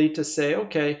easily to say,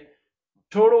 okay,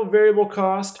 total variable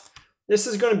cost, this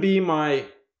is going to be my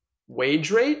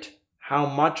wage rate, how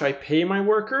much I pay my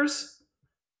workers,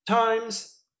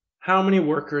 times how many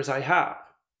workers I have.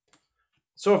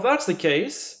 So if that's the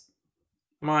case,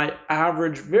 my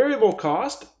average variable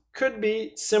cost could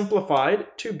be simplified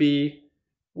to be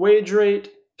wage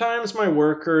rate times my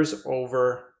workers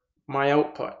over my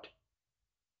output.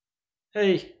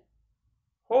 Hey,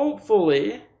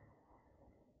 hopefully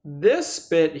this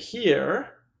bit here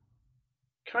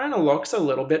kind of looks a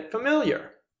little bit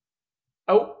familiar.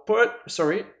 Output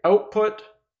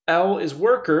L is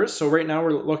workers, so right now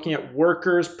we're looking at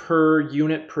workers per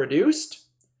unit produced.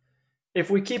 If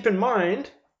we keep in mind,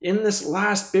 in this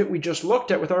last bit we just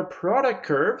looked at with our product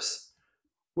curves,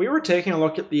 we were taking a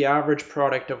look at the average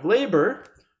product of labor,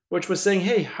 which was saying,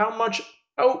 hey, how much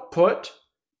output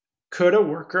could a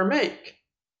worker make?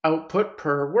 Output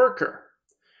per worker.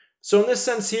 So in this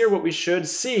sense here, what we should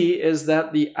see is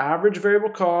that the average variable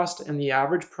cost and the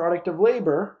average product of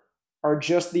labor are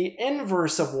just the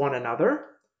inverse of one another,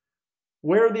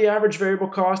 where the average variable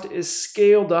cost is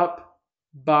scaled up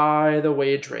by the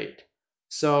wage rate.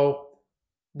 So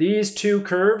these two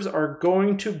curves are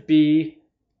going to be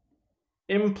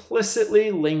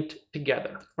implicitly linked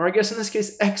together, or I guess in this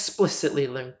case, explicitly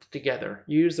linked together.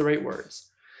 Use the right words.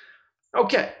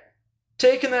 Okay,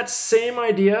 taking that same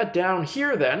idea down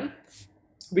here then,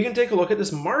 we can take a look at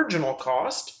this marginal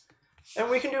cost, and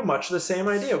we can do much the same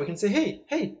idea. We can say,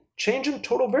 hey, change in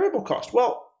total variable cost.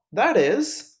 Well, that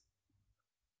is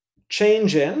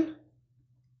change in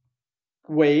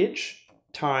wage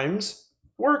times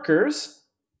workers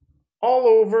all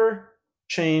over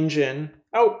change in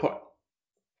output.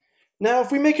 Now,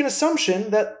 if we make an assumption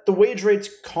that the wage rate's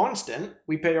constant,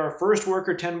 we pay our first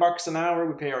worker $10 an hour,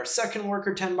 we pay our second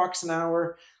worker $10 an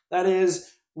hour, that is,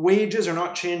 wages are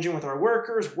not changing with our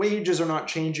workers, wages are not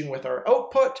changing with our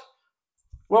output,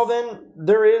 well then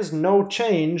there is no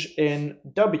change in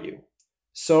W.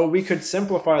 So we could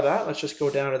simplify that. Let's just go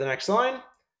down to the next line.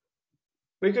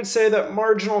 We could say that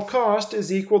marginal cost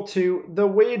is equal to the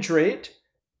wage rate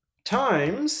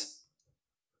times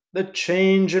the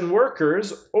change in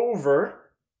workers over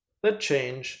the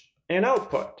change in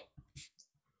output.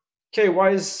 Okay,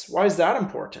 why is that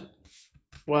important?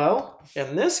 Well,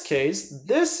 in this case,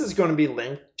 this is going to be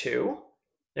linked to,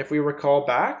 if we recall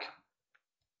back,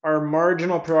 our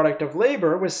marginal product of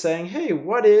labor was saying, hey,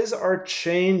 what is our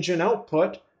change in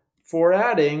output for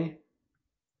adding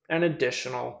an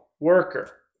additional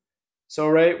worker? So,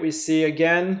 right, we see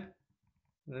again,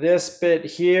 this bit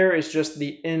here is just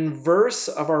the inverse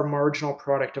of our marginal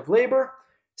product of labor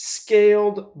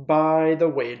scaled by the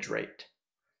wage rate.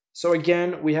 So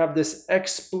again, we have this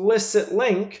explicit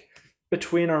link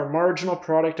between our marginal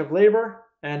product of labor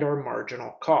and our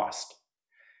marginal cost.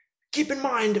 Keep in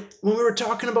mind, when we were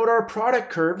talking about our product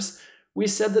curves, we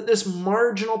said that this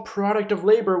marginal product of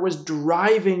labor was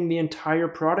driving the entire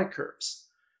product curves.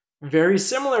 Very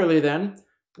similarly then,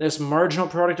 this marginal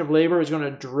product of labor is going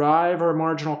to drive our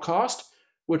marginal cost,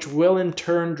 which will in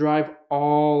turn drive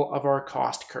all of our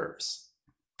cost curves.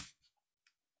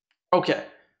 Okay,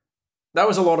 that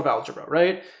was a lot of algebra,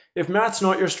 right? If math's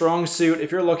not your strong suit,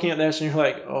 if you're looking at this and you're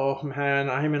like, oh man,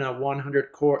 I'm in a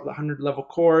 100 level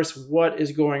course, what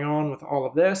is going on with all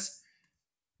of this?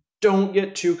 Don't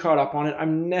get too caught up on it.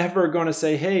 I'm never going to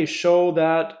say, hey, show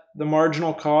that the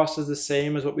marginal cost is the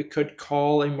same as what we could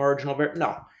call a marginal variable.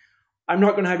 No. I'm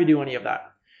not going to have you do any of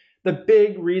that. The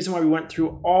big reason why we went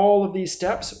through all of these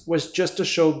steps was just to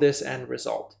show this end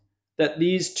result, that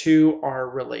these two are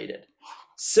related.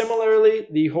 Similarly,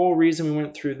 the whole reason we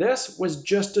went through this was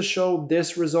just to show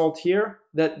this result here,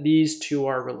 that these two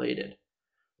are related.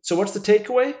 So what's the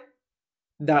takeaway?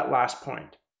 That last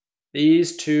point.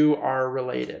 These two are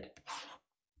related.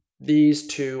 These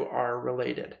two are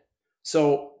related.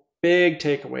 So big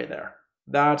takeaway there.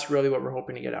 That's really what we're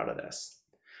hoping to get out of this.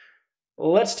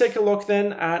 Let's take a look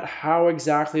then at how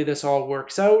exactly this all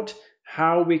works out,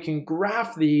 how we can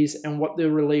graph these, and what the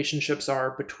relationships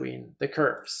are between the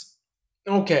curves.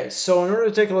 Okay, so in order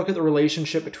to take a look at the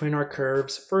relationship between our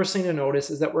curves, first thing to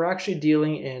notice is that we're actually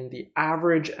dealing in the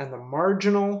average and the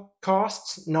marginal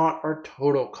costs, not our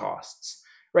total costs,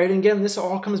 right? And again, this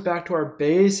all comes back to our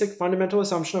basic fundamental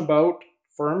assumption about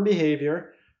firm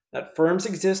behavior, that firms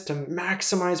exist to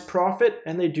maximize profit,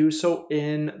 and they do so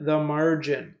in the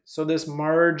margin. So this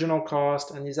marginal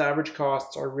cost and these average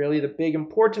costs are really the big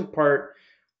important part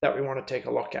that we want to take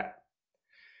a look at.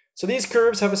 So these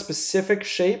curves have a specific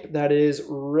shape that is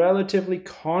relatively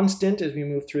constant as we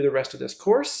move through the rest of this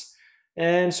course.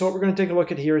 And so what we're going to take a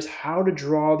look at here is how to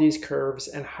draw these curves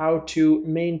and how to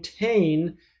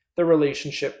maintain the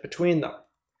relationship between them.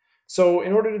 So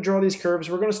in order to draw these curves,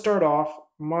 we're going to start off.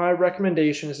 My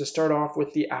recommendation is to start off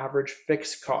with the average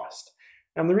fixed cost.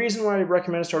 And the reason why I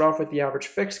recommend to start off with the average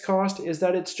fixed cost is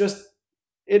that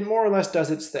it more or less does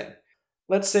its thing.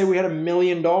 Let's say we had $1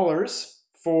 million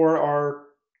for our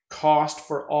cost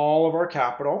for all of our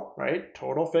capital, right?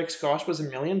 Total fixed cost was $1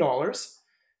 million.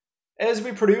 As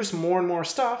we produce more and more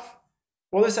stuff,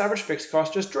 well, this average fixed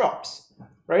cost just drops,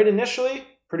 right? Initially,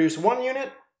 produce 1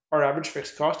 unit, our average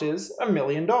fixed cost is $1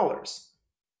 million.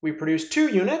 We produce 2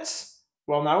 units,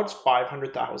 well, now it's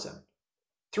 500,000.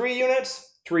 3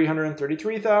 units,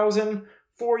 333,000.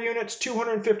 4 units,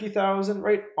 250,000,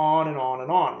 right? On and on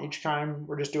and on. Each time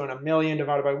we're just doing $1 million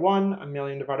divided by 1, $1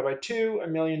 million divided by 2,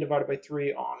 $1 million divided by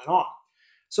 3, on and on.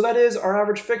 So that is our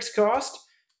average fixed cost.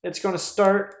 It's going to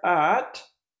start at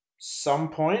some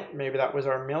point, maybe that was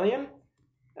our million,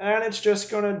 and it's just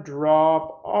going to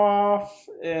drop off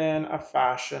in a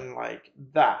fashion like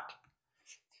that.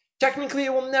 Technically,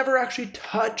 it will never actually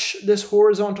touch this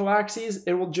horizontal axis.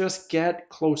 It will just get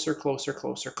closer, closer,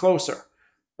 closer, closer,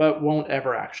 but won't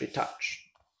ever actually touch.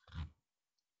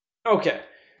 Okay,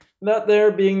 that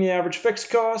there being the average fixed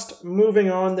cost.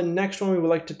 Moving on, the next one we would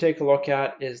like to take a look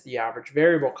at is the average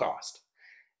variable cost.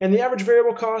 And the average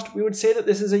variable cost, we would say that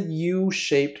this is a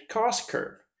U-shaped cost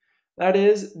curve. That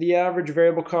is, the average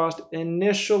variable cost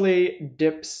initially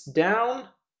dips down,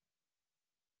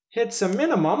 hits a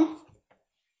minimum,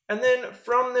 and then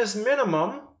from this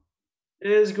minimum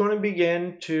is going to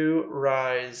begin to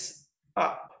rise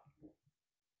up,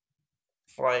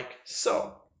 like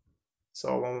so.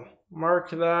 So we'll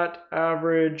mark that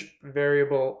average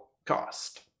variable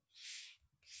cost.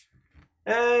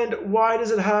 And why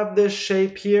does it have this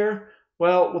shape here?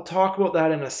 Well, we'll talk about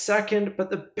that in a second, but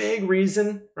the big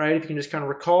reason, right, if you can just kind of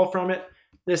recall from it,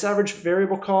 this average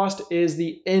variable cost is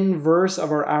the inverse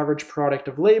of our average product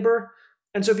of labor.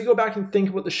 And so if you go back and think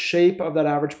about the shape of that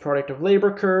average product of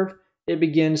labor curve, it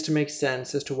begins to make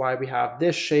sense as to why we have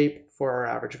this shape for our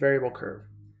average variable curve.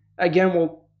 Again,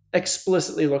 we'll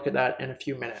explicitly look at that in a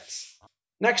few minutes.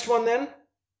 Next one then,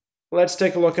 let's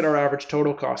take a look at our average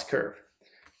total cost curve.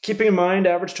 Keeping in mind,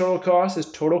 average total cost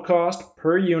is total cost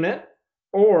per unit,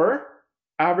 or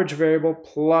average variable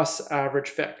plus average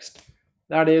fixed.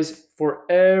 That is, for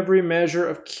every measure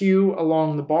of Q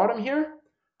along the bottom here,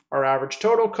 our average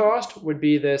total cost would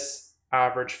be this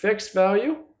average fixed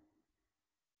value,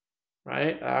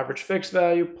 right? Average fixed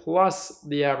value plus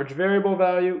the average variable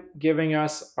value, giving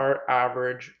us our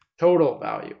average total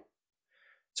value.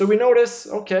 So we notice,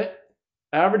 okay,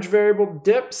 average variable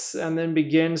dips and then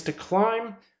begins to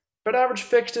climb, but average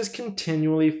fixed is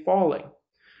continually falling.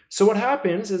 So what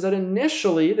happens is that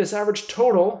initially this average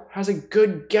total has a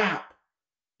good gap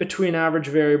between average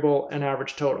variable and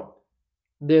average total.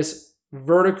 This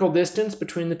vertical distance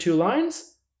between the two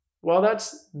lines, well,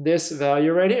 that's this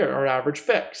value right here, our average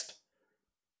fixed.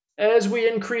 As we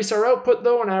increase our output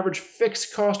though and average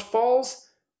fixed cost falls,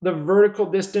 the vertical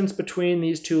distance between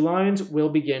these two lines will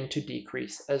begin to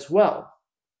decrease as well.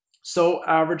 So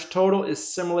average total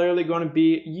is similarly going to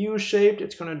be U-shaped.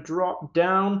 It's going to drop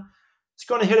down. It's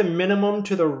going to hit a minimum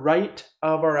to the right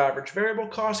of our average variable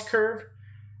cost curve.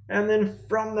 And then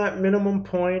from that minimum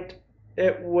point,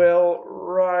 it will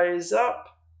rise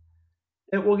up.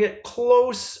 It will get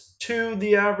close to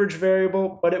the average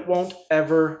variable, but it won't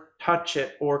ever touch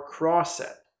it or cross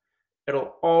it.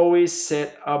 It'll always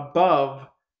sit above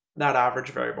that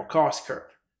average variable cost curve,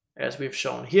 as we've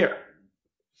shown here.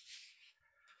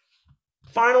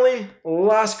 Finally,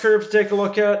 last curve to take a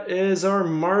look at is our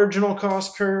marginal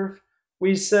cost curve.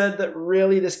 We said that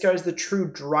really this guy's the true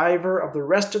driver of the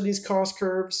rest of these cost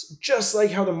curves, just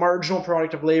like how the marginal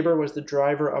product of labor was the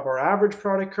driver of our average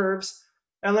product curves.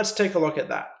 And let's take a look at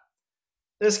that.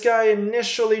 This guy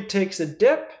initially takes a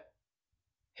dip,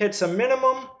 hits a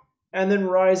minimum, and then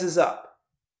rises up.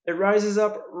 It rises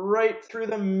up right through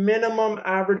the minimum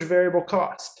average variable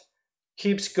cost.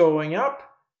 Keeps going up.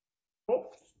 Oh,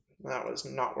 that was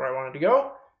not where I wanted to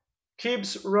go.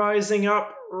 Keeps rising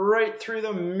up right through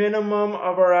the minimum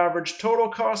of our average total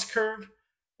cost curve,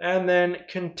 and then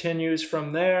continues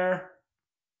from there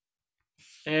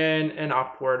in an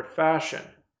upward fashion.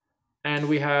 And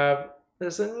we have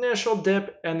this initial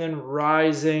dip and then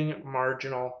rising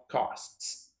marginal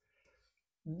costs.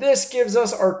 This gives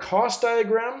us our cost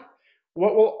diagram.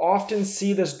 What we'll often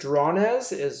see this drawn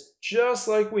as is just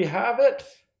like we have it,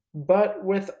 but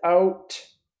without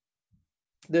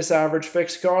this average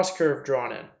fixed cost curve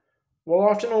drawn in. We'll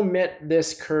often omit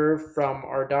this curve from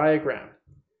our diagram.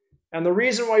 And the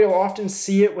reason why you'll often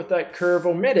see it with that curve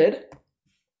omitted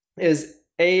is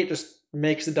A, it just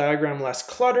makes the diagram less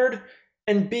cluttered,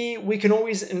 and B, we can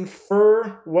always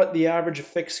infer what the average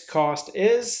fixed cost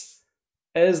is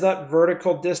as that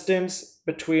vertical distance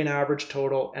between average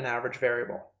total and average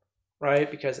variable, right?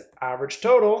 Because average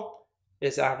total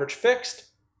is average fixed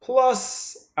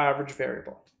plus average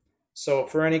variable. So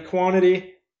for any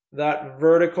quantity, that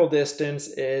vertical distance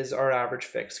is our average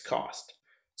fixed cost.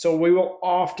 So we will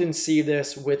often see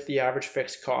this with the average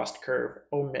fixed cost curve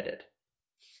omitted.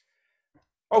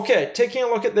 Okay, taking a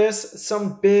look at this,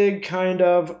 some big kind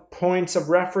of points of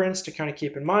reference to kind of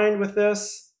keep in mind with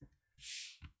this.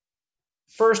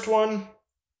 First one,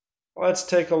 let's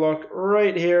take a look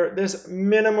right here, this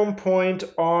minimum point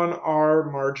on our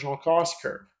marginal cost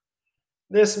curve.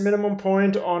 This minimum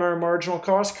point on our marginal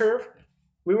cost curve,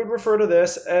 we would refer to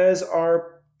this as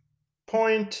our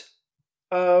point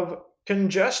of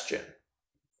congestion.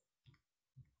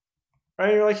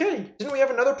 Right? You're like, hey, didn't we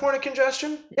have another point of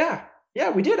congestion? Yeah,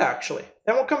 we did actually.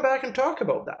 And we'll come back and talk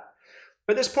about that.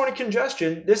 But this point of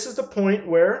congestion, this is the point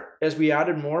where, as we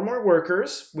added more and more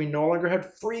workers, we no longer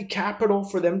had free capital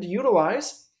for them to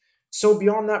utilize. So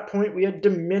beyond that point, we had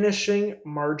diminishing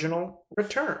marginal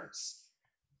returns.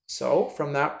 So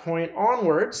from that point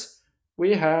onwards,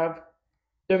 we have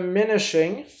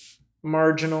diminishing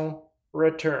marginal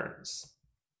returns.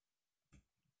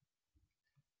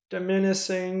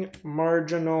 Diminishing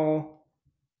marginal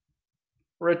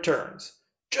returns,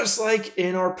 just like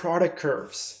in our product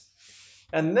curves.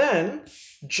 And then,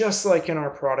 just like in our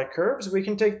product curves, we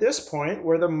can take this point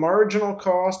where the marginal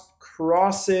cost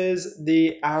crosses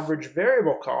the average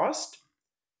variable cost.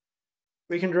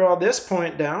 We can draw this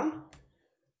point down,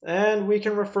 and we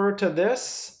can refer to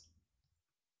this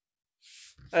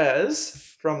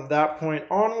as, from that point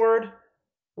onward,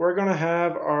 we're going to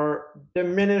have our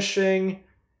diminishing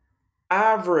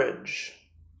average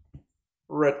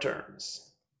returns.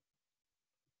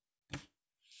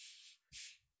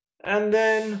 And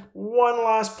then one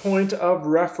last point of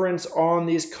reference on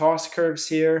these cost curves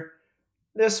here.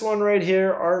 This one right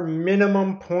here, our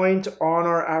minimum point on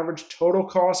our average total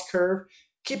cost curve.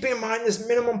 Keeping in mind this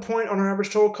minimum point on our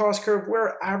average total cost curve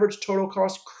where average total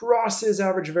cost crosses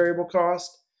average variable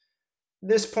cost.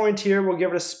 This point here, we'll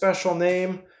give it a special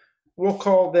name. We'll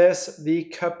call this the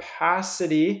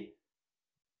capacity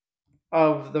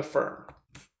of the firm.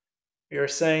 You're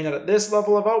saying that at this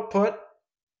level of output,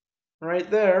 right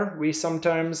there, we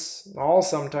all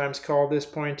sometimes call this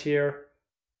point here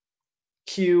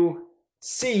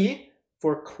QC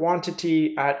for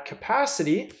quantity at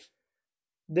capacity.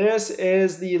 This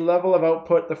is the level of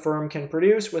output the firm can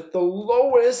produce with the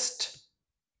lowest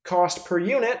cost per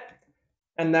unit,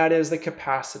 and that is the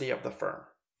capacity of the firm.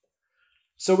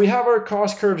 So we have our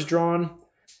cost curves drawn.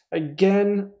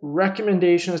 Again,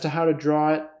 recommendation as to how to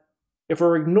draw it. If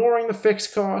we're ignoring the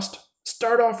fixed cost,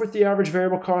 start off with the average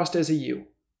variable cost as a U.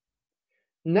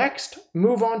 Next,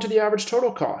 move on to the average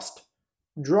total cost.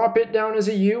 Drop it down as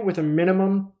a U with a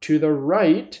minimum to the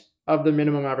right of the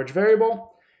minimum average variable,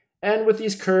 and with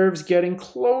these curves getting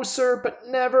closer but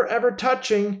never ever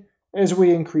touching as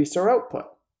we increase our output.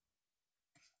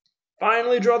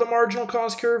 Finally, draw the marginal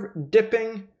cost curve,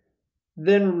 dipping,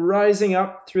 then rising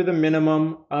up through the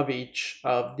minimum of each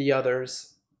of the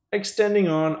others, extending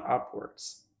on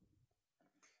upwards.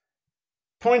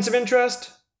 Points of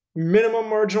interest: minimum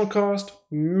marginal cost,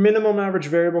 minimum average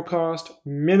variable cost,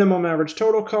 minimum average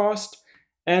total cost,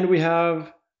 and we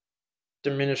have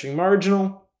diminishing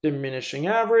marginal, diminishing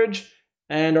average,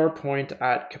 and our point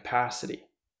at capacity.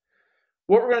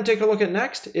 What we're going to take a look at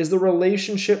next is the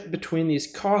relationship between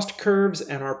these cost curves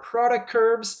and our product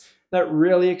curves that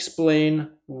really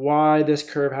explain why this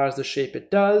curve has the shape it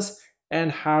does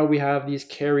and how we have these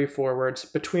carry forwards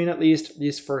between at least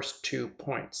these first 2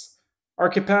 points. Our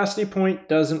capacity point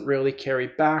doesn't really carry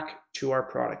back to our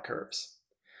product curves.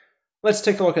 Let's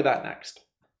take a look at that next.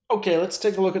 Okay, let's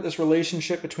take a look at this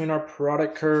relationship between our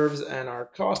product curves and our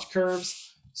cost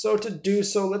curves. So to do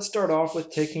so, let's start off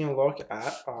with taking a look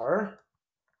at our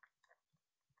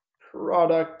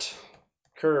product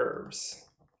curves.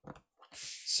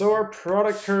 So our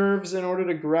product curves, in order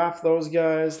to graph those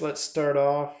guys, let's start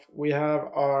off. We have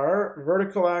our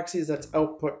vertical axes, that's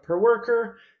output per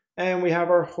worker, and we have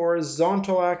our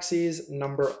horizontal axes,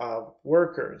 number of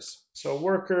workers. So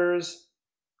workers,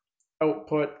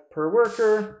 output per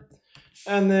worker.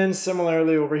 And then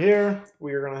similarly over here,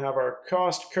 we are going to have our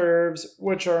cost curves,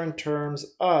 which are in terms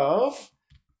of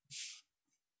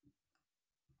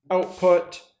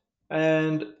output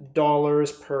and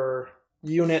dollars per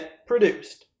unit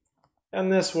produced.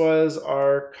 And this was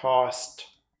our cost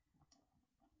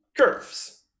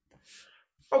curves.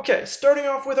 Okay, starting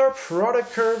off with our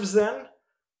product curves then,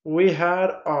 we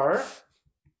had our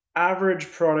average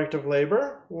product of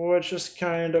labor, which just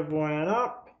kind of went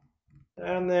up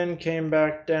and then came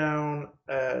back down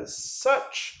as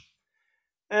such,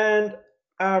 and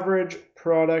average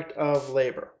product of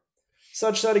labor.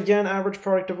 Such that again, average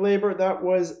product of labor, that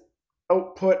was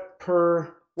output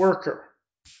per worker.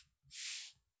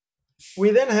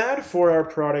 We then had, for our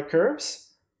product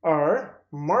curves, our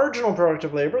marginal product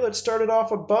of labor that started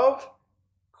off above,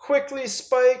 quickly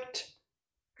spiked,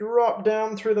 dropped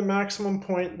down through the maximum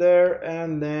point there,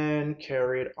 and then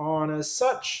carried on as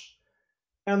such.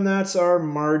 And that's our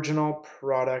marginal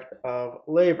product of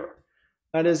labor.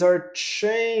 That is our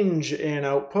change in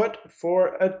output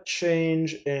for a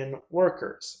change in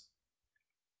workers.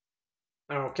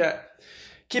 Okay,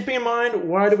 keeping in mind,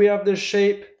 why do we have this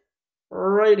shape?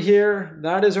 Right here,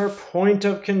 that is our point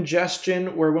of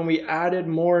congestion, where when we added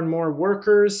more and more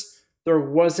workers, there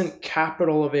wasn't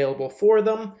capital available for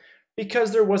them.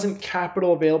 Because there wasn't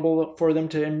capital available for them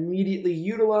to immediately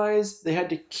utilize, they had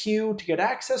to queue to get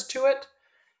access to it.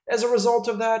 As a result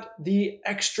of that, the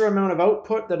extra amount of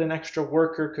output that an extra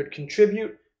worker could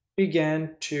contribute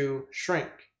began to shrink.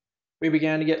 We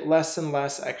began to get less and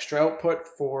less extra output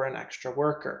for an extra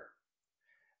worker.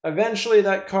 Eventually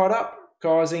that caught up,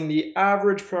 causing the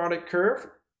average product curve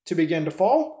to begin to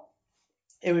fall,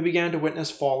 and we began to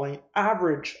witness falling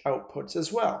average outputs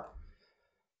as well,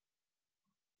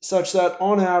 such that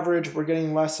on average we're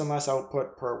getting less and less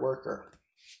output per worker.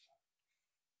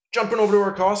 Jumping over to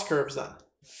our cost curves then.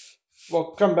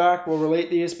 We'll come back, we'll relate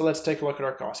these, but let's take a look at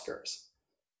our cost curves.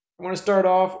 I'm going to start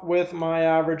off with my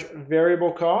average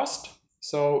variable cost.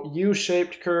 So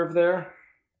U-shaped curve there.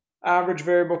 Average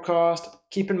variable cost.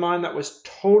 Keep in mind that was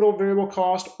total variable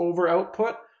cost over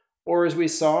output. or as we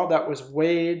saw, that was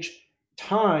wage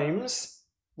times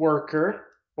worker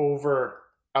over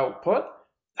output.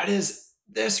 That is,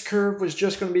 this curve was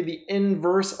just going to be the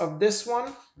inverse of this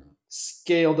one,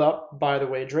 scaled up by the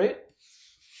wage rate.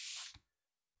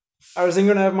 I was then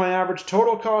going to have my average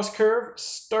total cost curve,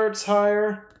 starts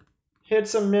higher,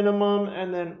 hits a minimum,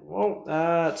 and then, whoa,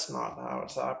 that's not how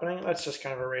it's happening. Let's just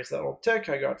kind of erase that little tick.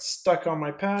 I got stuck on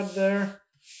my pad there.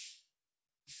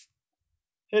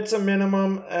 Hits a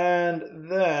minimum, and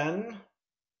then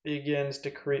begins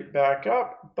to creep back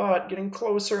up, but getting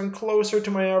closer and closer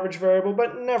to my average variable,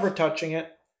 but never touching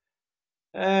it.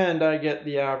 And I get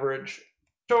the average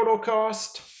total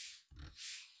cost.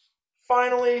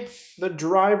 Finally, the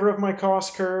driver of my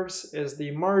cost curves is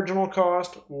the marginal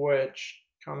cost, which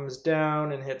comes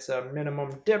down and hits a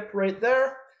minimum dip right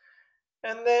there.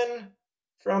 And then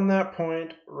from that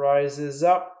point, rises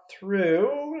up through,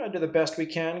 we're going to do the best we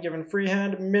can, given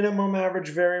freehand, minimum average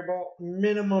variable,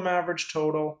 minimum average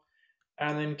total,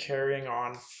 and then carrying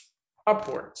on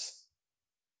upwards.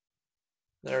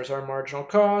 There's our marginal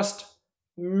cost,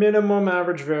 minimum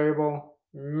average variable,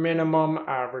 minimum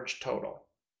average total.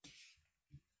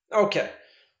 Okay,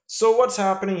 so what's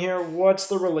happening here? What's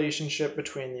the relationship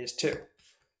between these two?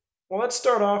 Well, let's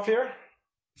start off here.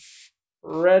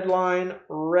 Red line,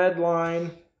 red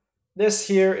line. This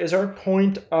here is our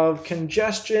point of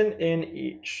congestion in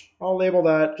each. I'll label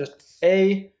that just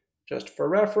A, just for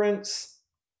reference.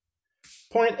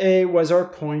 Point A was our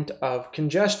point of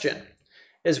congestion.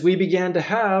 As we began to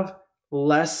have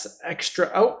less extra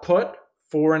output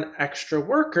for an extra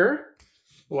worker,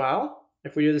 well,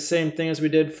 if we do the same thing as we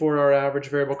did for our average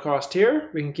variable cost here,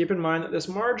 we can keep in mind that this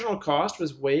marginal cost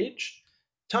was wage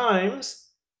times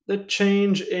the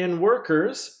change in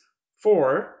workers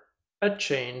for a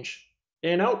change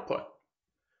in output.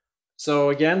 So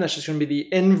again, that's just going to be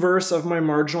the inverse of my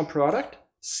marginal product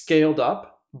scaled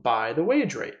up by the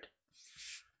wage rate.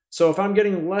 So if I'm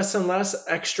getting less and less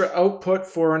extra output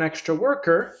for an extra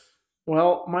worker,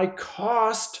 well, my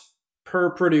cost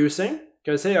per producing,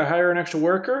 because hey, I hire an extra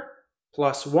worker,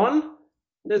 +1,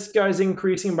 this guy's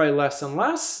increasing by less and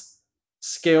less,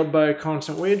 scaled by a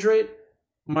constant wage rate,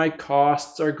 my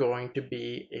costs are going to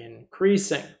be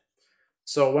increasing.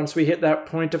 So once we hit that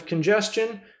point of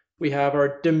congestion, we have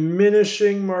our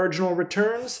diminishing marginal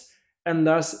returns and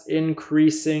thus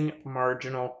increasing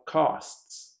marginal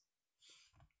costs.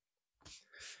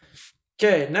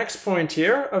 Okay, next point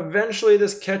here. Eventually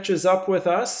this catches up with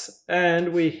us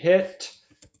and we hit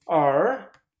our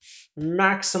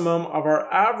maximum of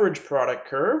our average product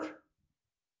curve.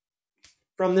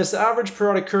 From this average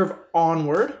product curve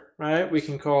onward, right, we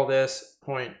can call this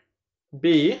point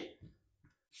B.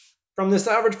 From this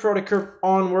average product curve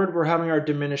onward, we're having our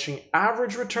diminishing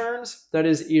average returns. That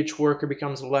is, each worker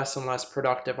becomes less and less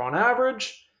productive on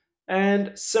average.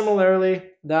 And similarly,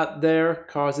 that there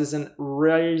causes an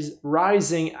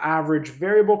rising average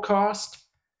variable cost.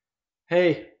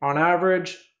 Hey, on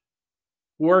average,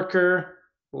 worker,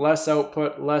 less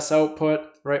output,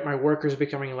 right? My workers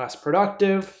becoming less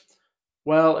productive.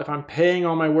 Well, if I'm paying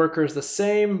all my workers the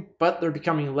same, but they're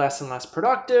becoming less and less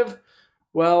productive,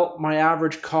 well, my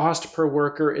average cost per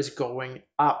worker is going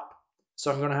up.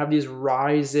 So I'm going to have these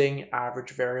rising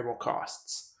average variable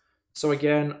costs. So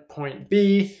again, point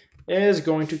B is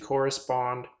going to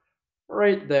correspond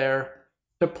right there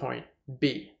to point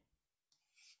B.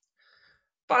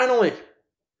 Finally,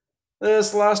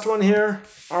 this last one here,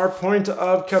 our point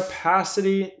of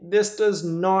capacity. This does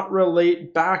not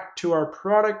relate back to our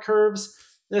product curves.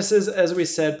 This is, as we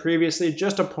said previously,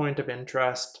 just a point of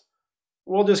interest.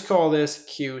 We'll just call this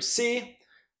QC.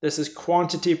 This is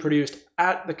quantity produced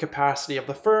at the capacity of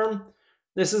the firm.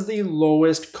 This is the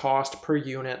lowest cost per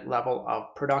unit level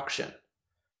of production.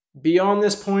 Beyond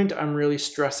this point, I'm really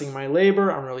stressing my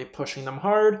labor. I'm really pushing them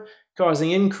hard,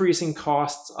 causing increasing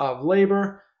costs of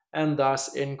labor and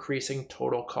thus increasing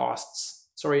total costs.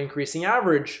 Increasing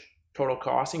average total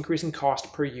cost, increasing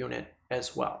cost per unit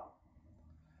as well.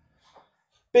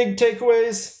 Big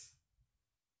takeaways.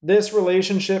 This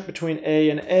relationship between A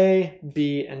and A,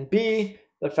 B and B,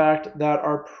 the fact that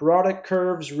our product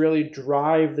curves really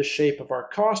drive the shape of our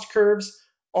cost curves,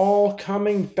 all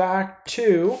coming back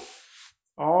to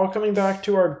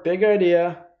our big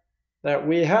idea that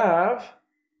we have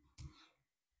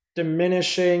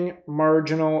diminishing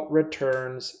marginal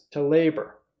returns to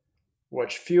labor,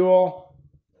 which fuel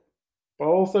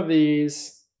both of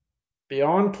these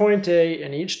beyond point A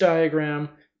in each diagram,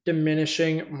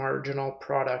 diminishing marginal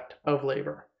product of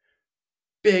labor.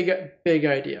 Big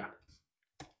idea.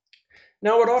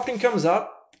 Now what often comes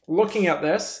up looking at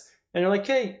this, and you're like,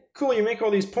 hey, cool, you make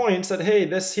all these points that, hey,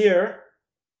 this here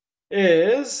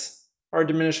is our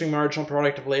diminishing marginal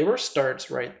product of labor starts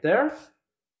right there.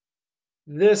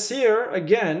 This here,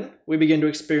 again, we begin to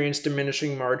experience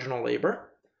diminishing marginal labor,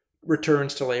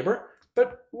 returns to labor.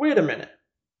 But wait a minute.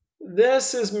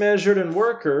 This is measured in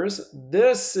workers.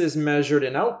 This is measured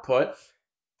in output.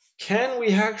 Can we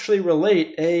actually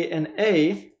relate A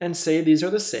and say these are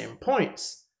the same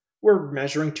points? We're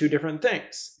measuring two different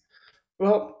things.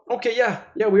 Well, okay, yeah,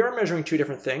 we are measuring two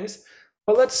different things,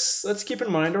 but let's keep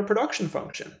in mind our production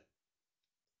function.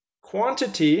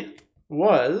 Quantity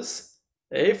was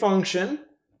a function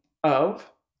of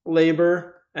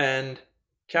labor and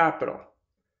capital,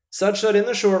 such that in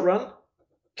the short run,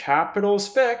 capital's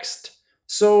fixed.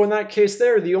 So in that case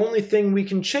there, the only thing we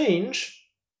can change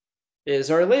is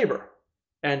our labor.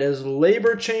 And as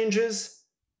labor changes,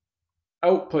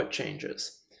 output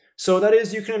changes. So that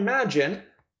is, you can imagine,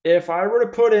 if I were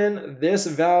to put in this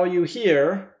value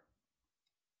here,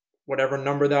 whatever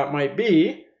number that might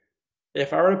be,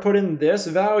 if I were to put in this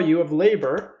value of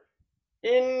labor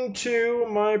into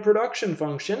my production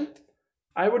function,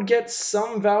 I would get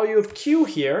some value of Q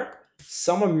here,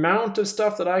 some amount of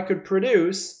stuff that I could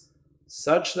produce,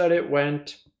 such that it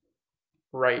went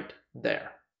right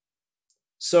there.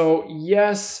 So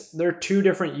yes, there are two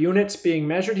different units being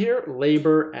measured here,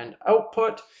 labor and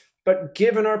output, but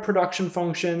given our production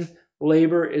function,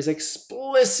 labor is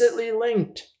explicitly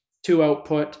linked to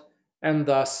output and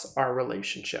thus our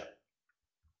relationship.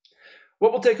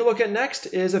 What we'll take a look at next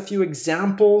is a few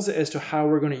examples as to how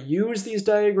we're going to use these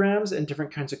diagrams and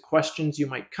different kinds of questions you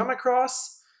might come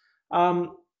across.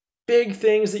 Big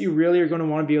things that you really are going to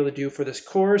want to be able to do for this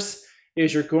course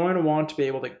is you're going to want to be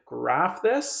able to graph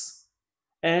this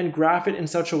and graph it in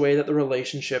such a way that the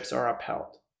relationships are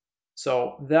upheld.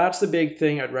 So that's the big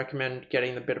thing. I'd recommend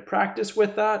getting a bit of practice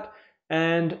with that.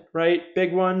 And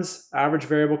big ones, average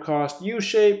variable cost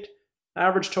U-shaped,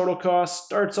 average total cost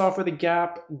starts off with a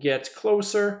gap, gets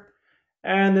closer,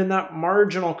 and then that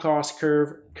marginal cost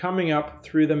curve coming up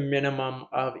through the minimum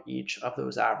of each of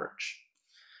those average.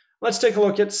 Let's take a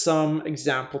look at some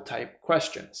example type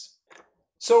questions.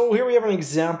 So here we have an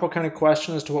example kind of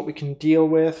question as to what we can deal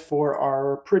with for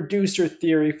our producer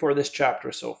theory for this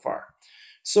chapter so far.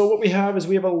 So what we have is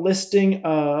we have a listing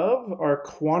of our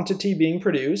quantity being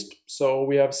produced. So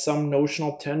we have some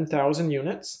notional 10,000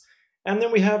 units. And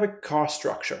then we have a cost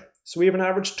structure. So we have an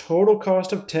average total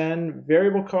cost of 10,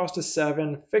 variable cost of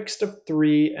 7, fixed of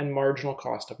 3, and marginal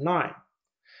cost of 9.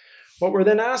 What we're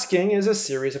then asking is a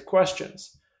series of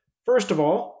questions. First of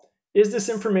all, is this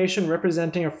information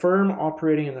representing a firm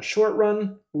operating in the short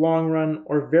run, long run,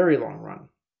 or very long run?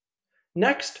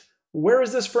 Next, where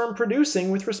is this firm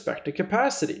producing with respect to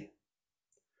capacity?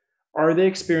 Are they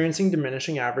experiencing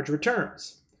diminishing average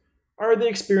returns? Are they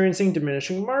experiencing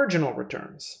diminishing marginal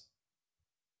returns?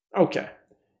 Okay,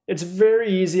 it's very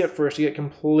easy at first to get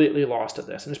completely lost at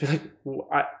this and just be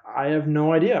like, I have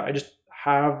no idea. I just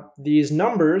have these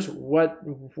numbers.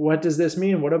 What does this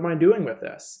mean? What am I doing with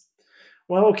this?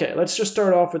 Well, okay, let's just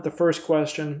start off with the first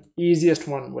question, easiest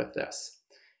one with this.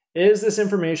 Is this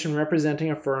information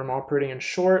representing a firm operating in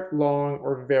short, long,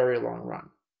 or very long run?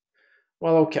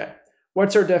 Well, okay,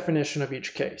 what's our definition of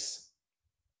each case?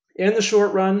 In the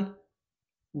short run,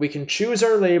 we can choose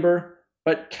our labor,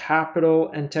 but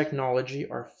capital and technology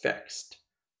are fixed.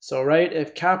 So,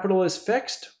 if capital is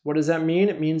fixed, what does that mean?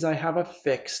 It means I have a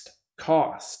fixed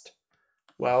cost.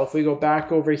 Well, if we go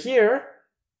back over here,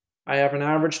 I have an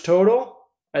average total,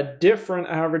 a different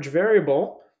average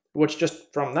variable, which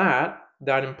just from that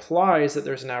implies that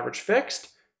there's an average fixed,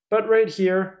 but right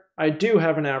here, I do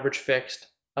have an average fixed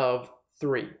of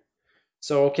 3.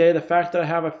 So, okay, the fact that I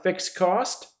have a fixed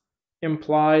cost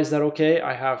implies that, okay,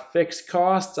 I have fixed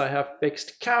costs, I have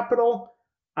fixed capital,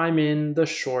 I'm in the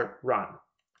short run.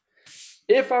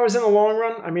 If I was in the long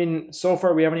run, so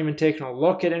far we haven't even taken a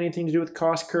look at anything to do with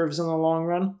cost curves in the long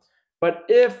run, but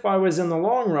if I was in the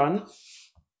long run,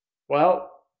 well,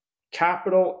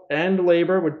 capital and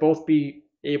labor would both be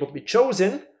able to be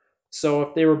chosen. So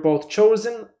if they were both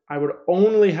chosen, I would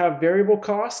only have variable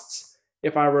costs.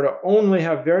 If I were to only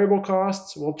have variable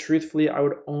costs, well, truthfully, I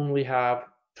would only have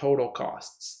total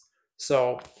costs.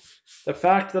 So the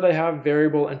fact that I have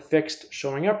variable and fixed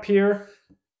showing up here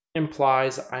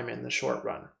implies I'm in the short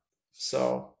run.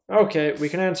 So, okay, we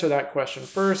can answer that question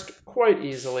first quite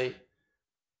easily.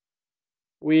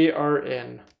 We are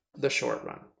in the short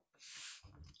run.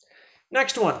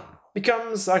 Next one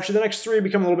the next three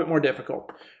become a little bit more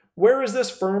difficult. Where is this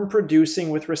firm producing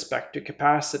with respect to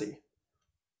capacity?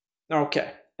 Okay,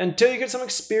 until you get some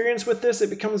experience with this, it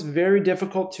becomes very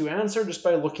difficult to answer just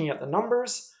by looking at the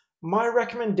numbers. My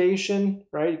recommendation,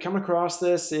 right, you come across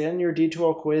this in your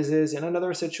D2L quizzes, in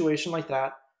another situation like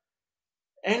that,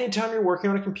 anytime you're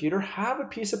working on a computer, have a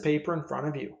piece of paper in front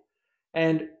of you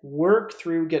and work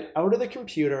through, get out of the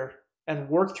computer and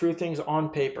work through things on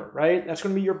paper, right? That's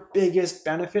going to be your biggest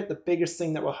benefit, the biggest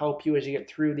thing that will help you as you get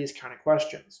through these kind of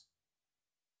questions.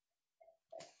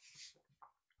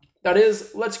 That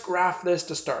is, let's graph this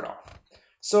to start off.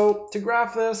 So to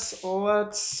graph this,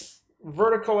 let's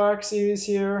vertical axes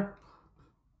here,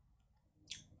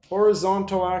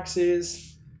 horizontal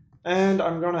axes, and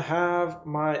I'm going to have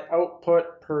my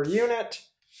output per unit.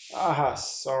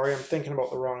 Sorry, I'm thinking about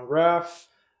the wrong graph.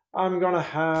 I'm going to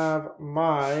have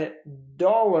my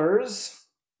dollars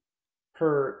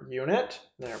per unit.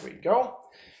 There we go.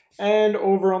 And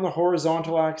over on the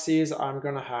horizontal axes, I'm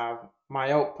going to have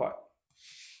my output.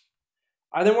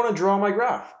 I then want to draw my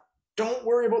graph. Don't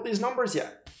worry about these numbers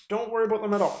yet. Don't worry about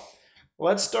them at all.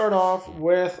 Let's start off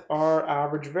with our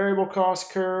average variable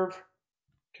cost curve.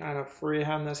 Kind of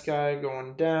freehand this guy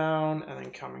going down and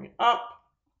then coming up.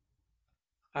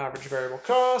 Average variable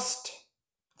cost.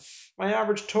 My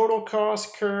average total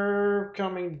cost curve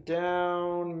coming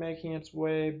down, making its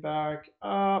way back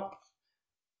up.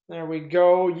 There we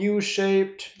go,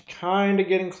 U-shaped, kind of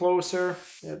getting closer.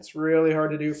 It's really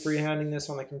hard to do freehanding this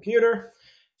on the computer.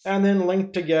 And then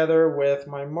linked together with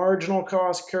my marginal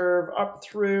cost curve up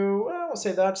through, well, we'll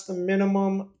say that's the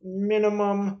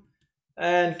minimum,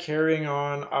 and carrying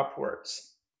on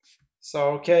upwards.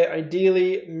 So, okay,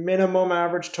 ideally minimum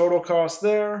average total cost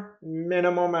there,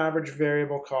 minimum average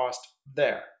variable cost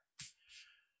there.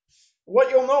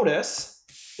 What you'll notice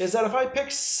is that if I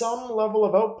pick some level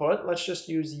of output, let's just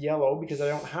use yellow because I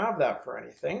don't have that for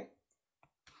anything.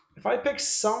 If I pick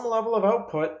some level of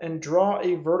output and draw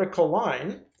a vertical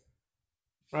line,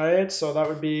 right, so that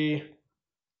would be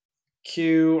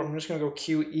Q, I'm just going to go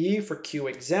QE for Q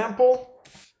example.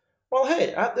 Well,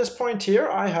 hey, at this point here,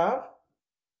 I have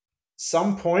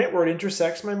some point where it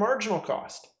intersects my marginal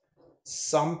cost,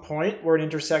 some point where it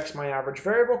intersects my average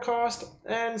variable cost,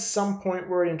 and some point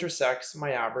where it intersects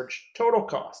my average total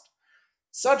cost.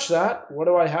 Such that, what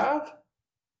do I have?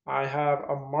 I have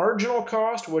a marginal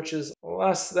cost, which is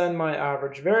less than my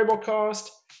average variable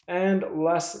cost and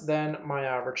less than my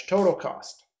average total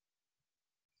cost.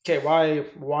 Okay,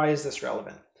 why is this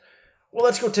relevant? Well,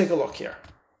 let's go take a look here.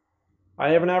 I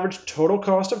have an average total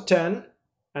cost of 10,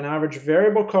 an average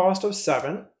variable cost of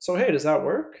 7. So hey, does that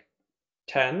work?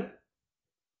 10,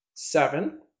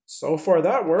 7, so far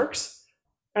that works,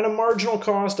 and a marginal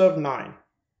cost of 9.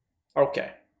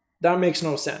 Okay, that makes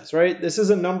no sense, right? This is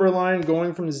a number line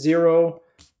going from 0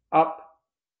 up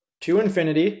to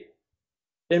infinity.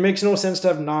 It makes no sense to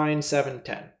have 9, 7,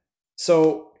 10.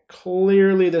 So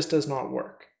clearly this does not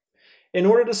work. In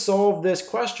order to solve this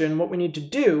question, what we need to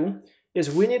do is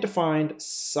we need to find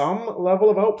some level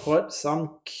of output,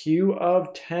 some Q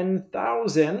of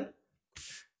 10,000,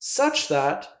 such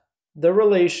that the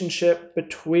relationship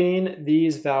between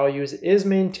these values is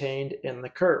maintained in the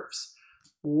curves.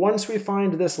 Once we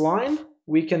find this line,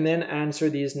 we can then answer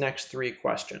these next 3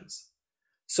 questions.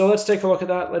 So let's take a look at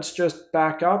that. Let's just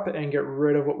back up and get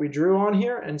rid of what we drew on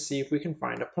here and see if we can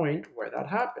find a point where that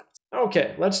happens.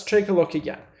 Okay, let's take a look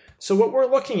again. So what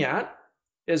we're looking at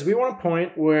is we want a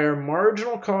point where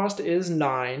marginal cost is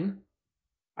 9,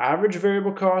 average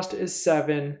variable cost is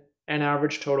 7, and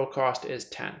average total cost is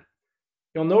 10.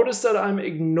 You'll notice that I'm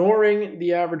ignoring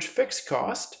the average fixed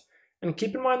cost, and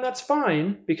keep in mind that's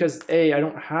fine because A, I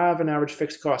don't have an average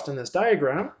fixed cost in this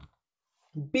diagram.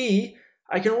 B,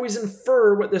 I can always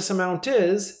infer what this amount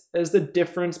is as the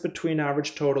difference between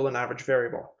average total and average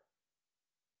variable.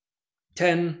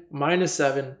 10 minus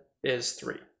 7 is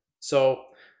 3. So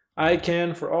I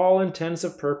can, for all intents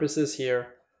and purposes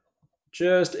here,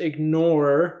 just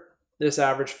ignore this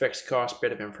average fixed cost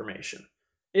bit of information.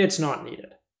 It's not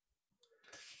needed.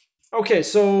 Okay,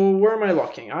 so where am I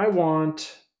looking? I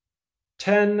want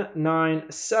 10,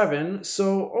 9, 7.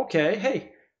 So, okay,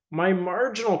 hey, my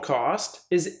marginal cost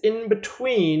is in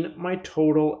between my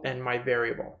total and my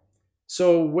variable.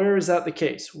 So where is that the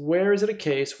case? Where is it a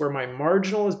case where my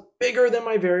marginal is bigger than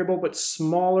my variable but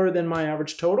smaller than my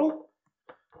average total?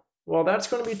 Well, that's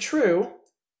going to be true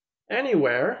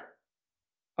anywhere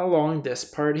along this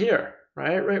part here,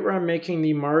 right where I'm making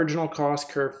the marginal cost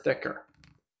curve thicker.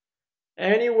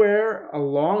 Anywhere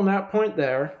along that point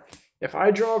there, if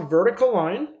I draw a vertical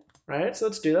line, right, so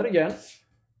let's do that again.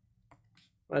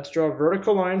 Let's draw a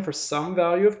vertical line for some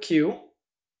value of Q.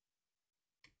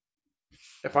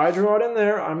 If I draw it in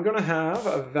there, I'm going to have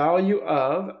a value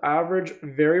of average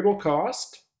variable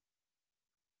cost.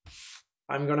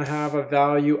 I'm going to have a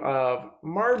value of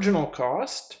marginal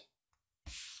cost.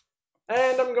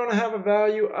 And I'm going to have a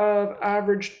value of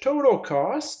average total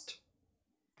cost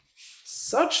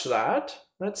such that,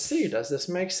 let's see, does this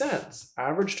make sense?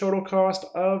 Average total cost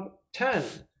of 10.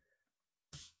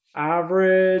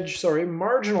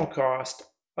 Marginal cost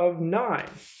of 9.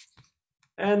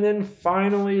 And then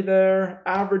finally there,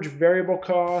 average variable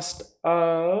cost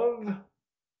of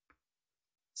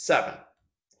 7.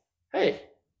 Hey,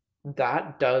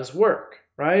 that does work,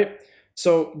 right?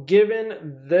 So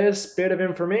given this bit of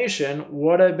information,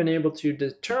 what I've been able to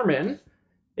determine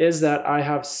is that I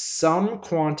have some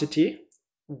quantity.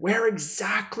 Where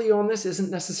exactly on this isn't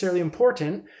necessarily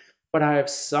important, but I have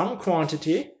some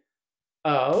quantity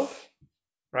of,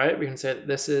 right? We can say that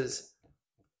this is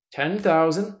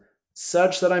 10,000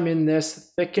 such that I'm in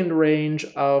this thickened range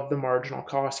of the marginal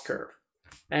cost curve.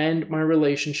 And my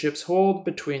relationships hold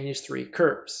between these three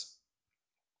curves.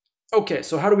 Okay,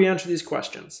 so how do we answer these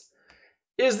questions?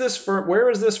 Where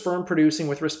is this firm producing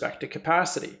with respect to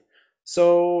capacity?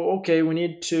 So, okay, we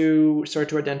need to start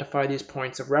to identify these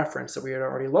points of reference that we had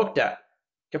already looked at.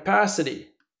 Capacity,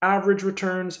 average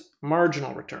returns,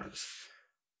 marginal returns.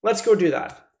 Let's go do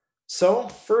that. So,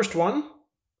 first one,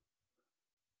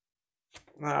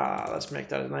 let's make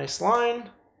that a nice line.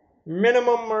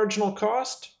 Minimum marginal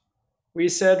cost. We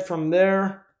said from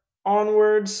there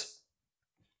onwards,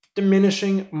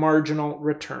 diminishing marginal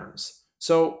returns.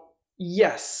 So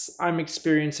yes, I'm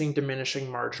experiencing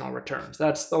diminishing marginal returns.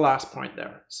 That's the last point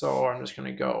there. So I'm just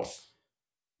going to go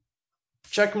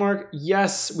check mark.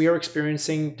 Yes, we are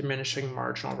experiencing diminishing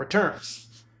marginal returns.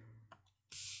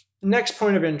 Next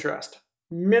point of interest,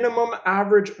 minimum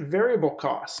average variable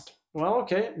cost. Well,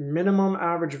 okay, minimum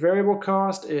average variable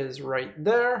cost is right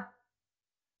there.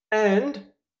 And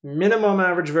minimum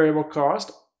average variable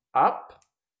cost up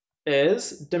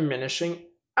is diminishing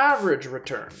average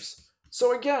returns.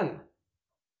 So again,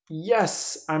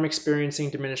 yes, I'm experiencing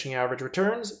diminishing average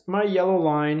returns. My yellow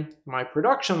line, my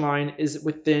production line, is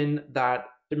within that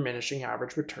diminishing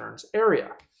average returns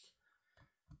area.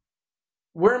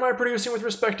 Where am I producing with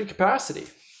respect to capacity?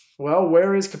 Well,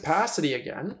 where is capacity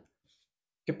again?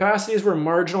 Capacity is where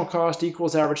marginal cost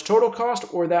equals average total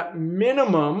cost, or that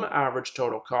minimum average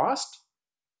total cost.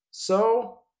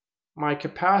 So my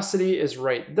capacity is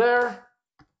right there.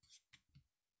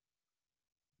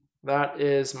 That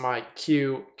is my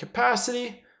Q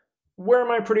capacity. Where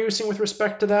am I producing with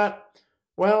respect to that?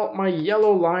 Well, my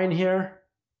yellow line here,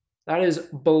 that is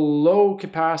below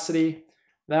capacity.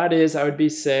 That is, I would be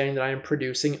saying that I am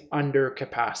producing under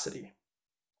capacity.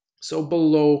 So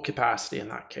below capacity in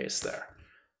that case there.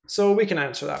 So we can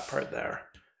answer that part there.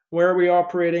 Where are we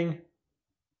operating?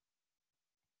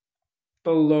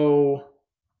 Below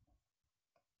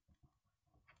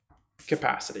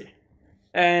capacity.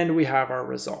 And we have our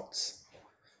results.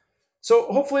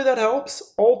 So hopefully that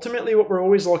helps. Ultimately, what we're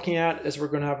always looking at is we're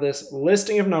going to have this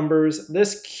listing of numbers.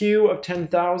 This Q of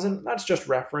 10,000, that's just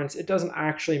reference. It doesn't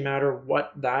actually matter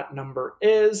what that number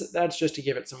is. That's just to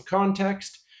give it some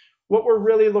context. What we're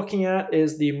really looking at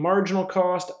is the marginal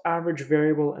cost, average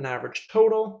variable, and average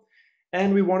total.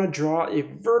 And we want to draw a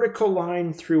vertical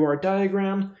line through our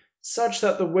diagram such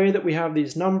that the way that we have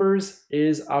these numbers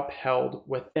is upheld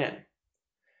within.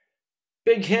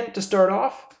 Big hint to start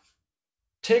off.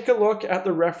 Take a look at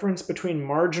the reference between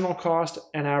marginal cost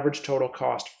and average total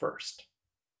cost first.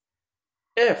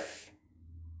 If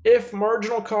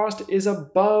marginal cost is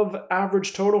above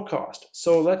average total cost,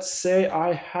 so let's say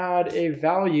I had a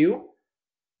value,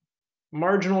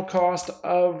 marginal cost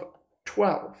of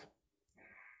 12.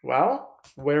 Well,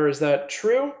 where is that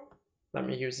true? Let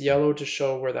me use yellow to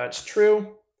show where that's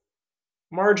true.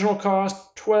 Marginal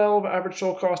cost 12, average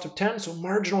total cost of 10, so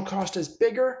marginal cost is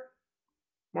bigger.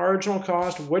 Marginal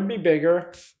cost would be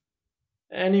bigger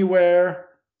anywhere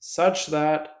such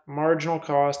that marginal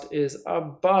cost is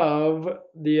above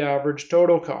the average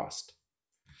total cost.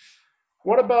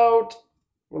 What about,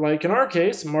 like in our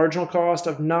case, marginal cost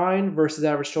of 9 versus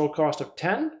average total cost of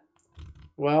 10?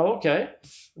 Well, okay,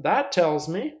 that tells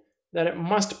me that it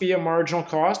must be a marginal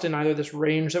cost in either this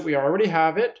range that we already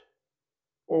have it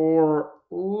or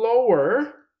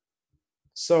lower.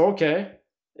 So, okay,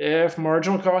 if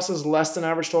marginal cost is less than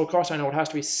average total cost, I know it has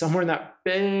to be somewhere in that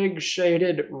big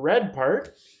shaded red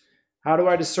part. How do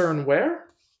I discern where?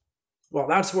 Well,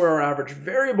 that's where our average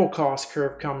variable cost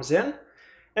curve comes in.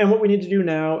 And what we need to do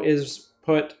now is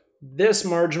put this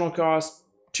marginal cost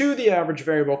to the average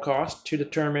variable cost to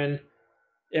determine,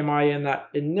 am I in that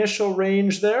initial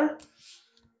range there?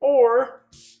 Or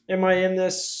am I in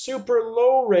this super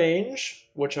low range,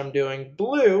 which I'm doing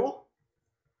blue,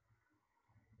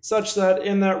 such that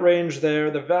in that range there,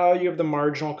 the value of the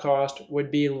marginal cost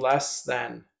would be less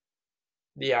than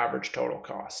the average total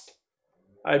cost.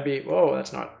 I'd be, whoa,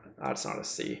 that's not a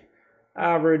C.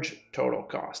 Average total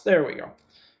cost. There we go.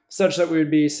 Such that we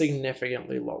would be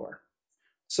significantly lower.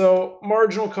 So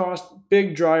marginal cost,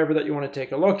 big driver that you want to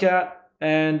take a look at,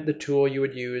 and the tool you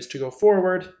would use to go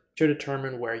forward to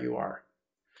determine where you are.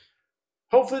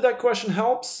 Hopefully that question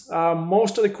helps.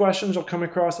 Most of the questions you'll come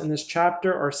across in this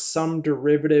chapter are some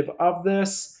derivative of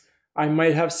this. I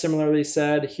might have similarly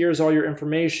said, here's all your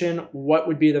information. What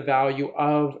would be the value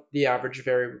of the average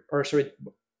variable, or sorry,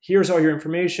 here's all your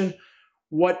information.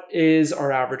 What is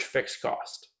our average fixed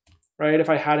cost, right? If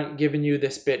I hadn't given you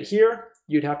this bit here,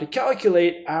 you'd have to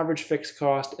calculate average fixed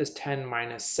cost as 10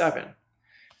 minus 7.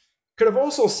 Could have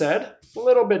also said, a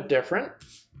little bit different,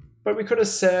 but we could have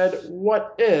said,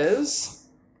 what is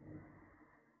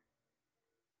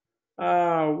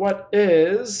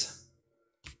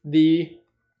the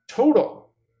total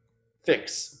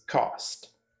fixed cost?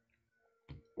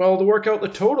 Well, to work out the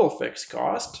total fixed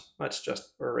cost, let's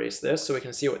just erase this so we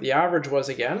can see what the average was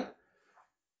again.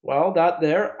 Well, that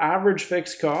there, average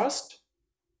fixed cost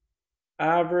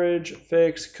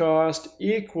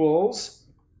equals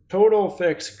total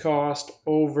fixed cost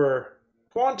over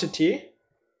quantity.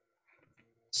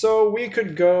 So we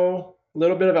could go a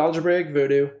little bit of algebraic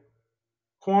voodoo.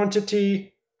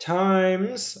 Quantity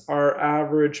times our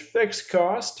average fixed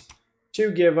cost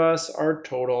to give us our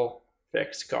total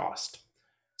fixed cost.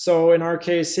 So in our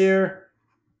case here,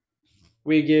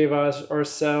 we gave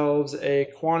ourselves a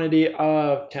quantity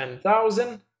of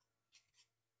 10,000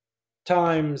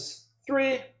 times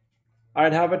 3.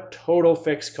 I'd have a total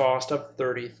fixed cost of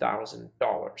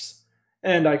 $30,000.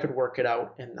 And I could work it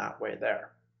out in that way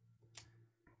there.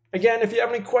 Again, if you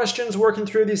have any questions working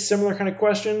through these similar kind of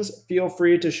questions, feel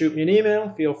free to shoot me an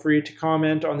email. Feel free to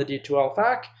comment on the D2L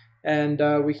FAQ,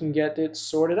 and we can get it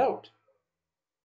sorted out.